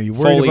 And then are you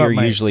worried about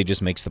foliar usually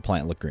just makes the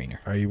plant look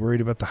greener. Are you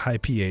worried about the high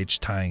pH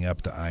tying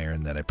up the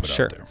iron that I put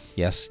out there?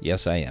 Yes,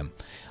 I am.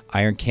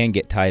 Iron can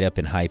get tied up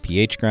in high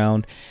pH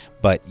ground,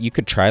 but you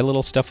could try a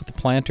little stuff with the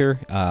planter.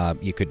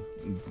 You could,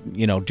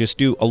 just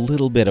do a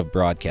little bit of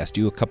broadcast,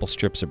 do a couple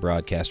strips of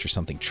broadcast or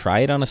something. Try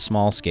it on a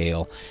small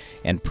scale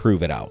and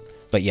prove it out.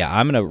 But yeah,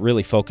 I'm going to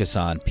really focus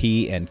on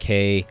P and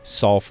K,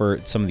 sulfur,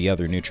 some of the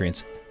other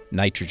nutrients,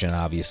 nitrogen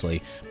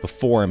obviously,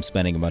 before I'm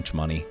spending a bunch of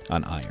money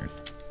on iron.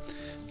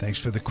 Thanks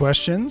for the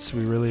questions.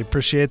 We really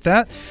appreciate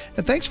that.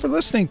 And thanks for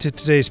listening to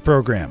today's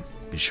program.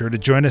 Be sure to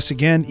join us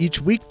again each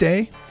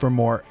weekday for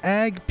more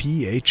Ag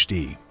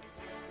PhD.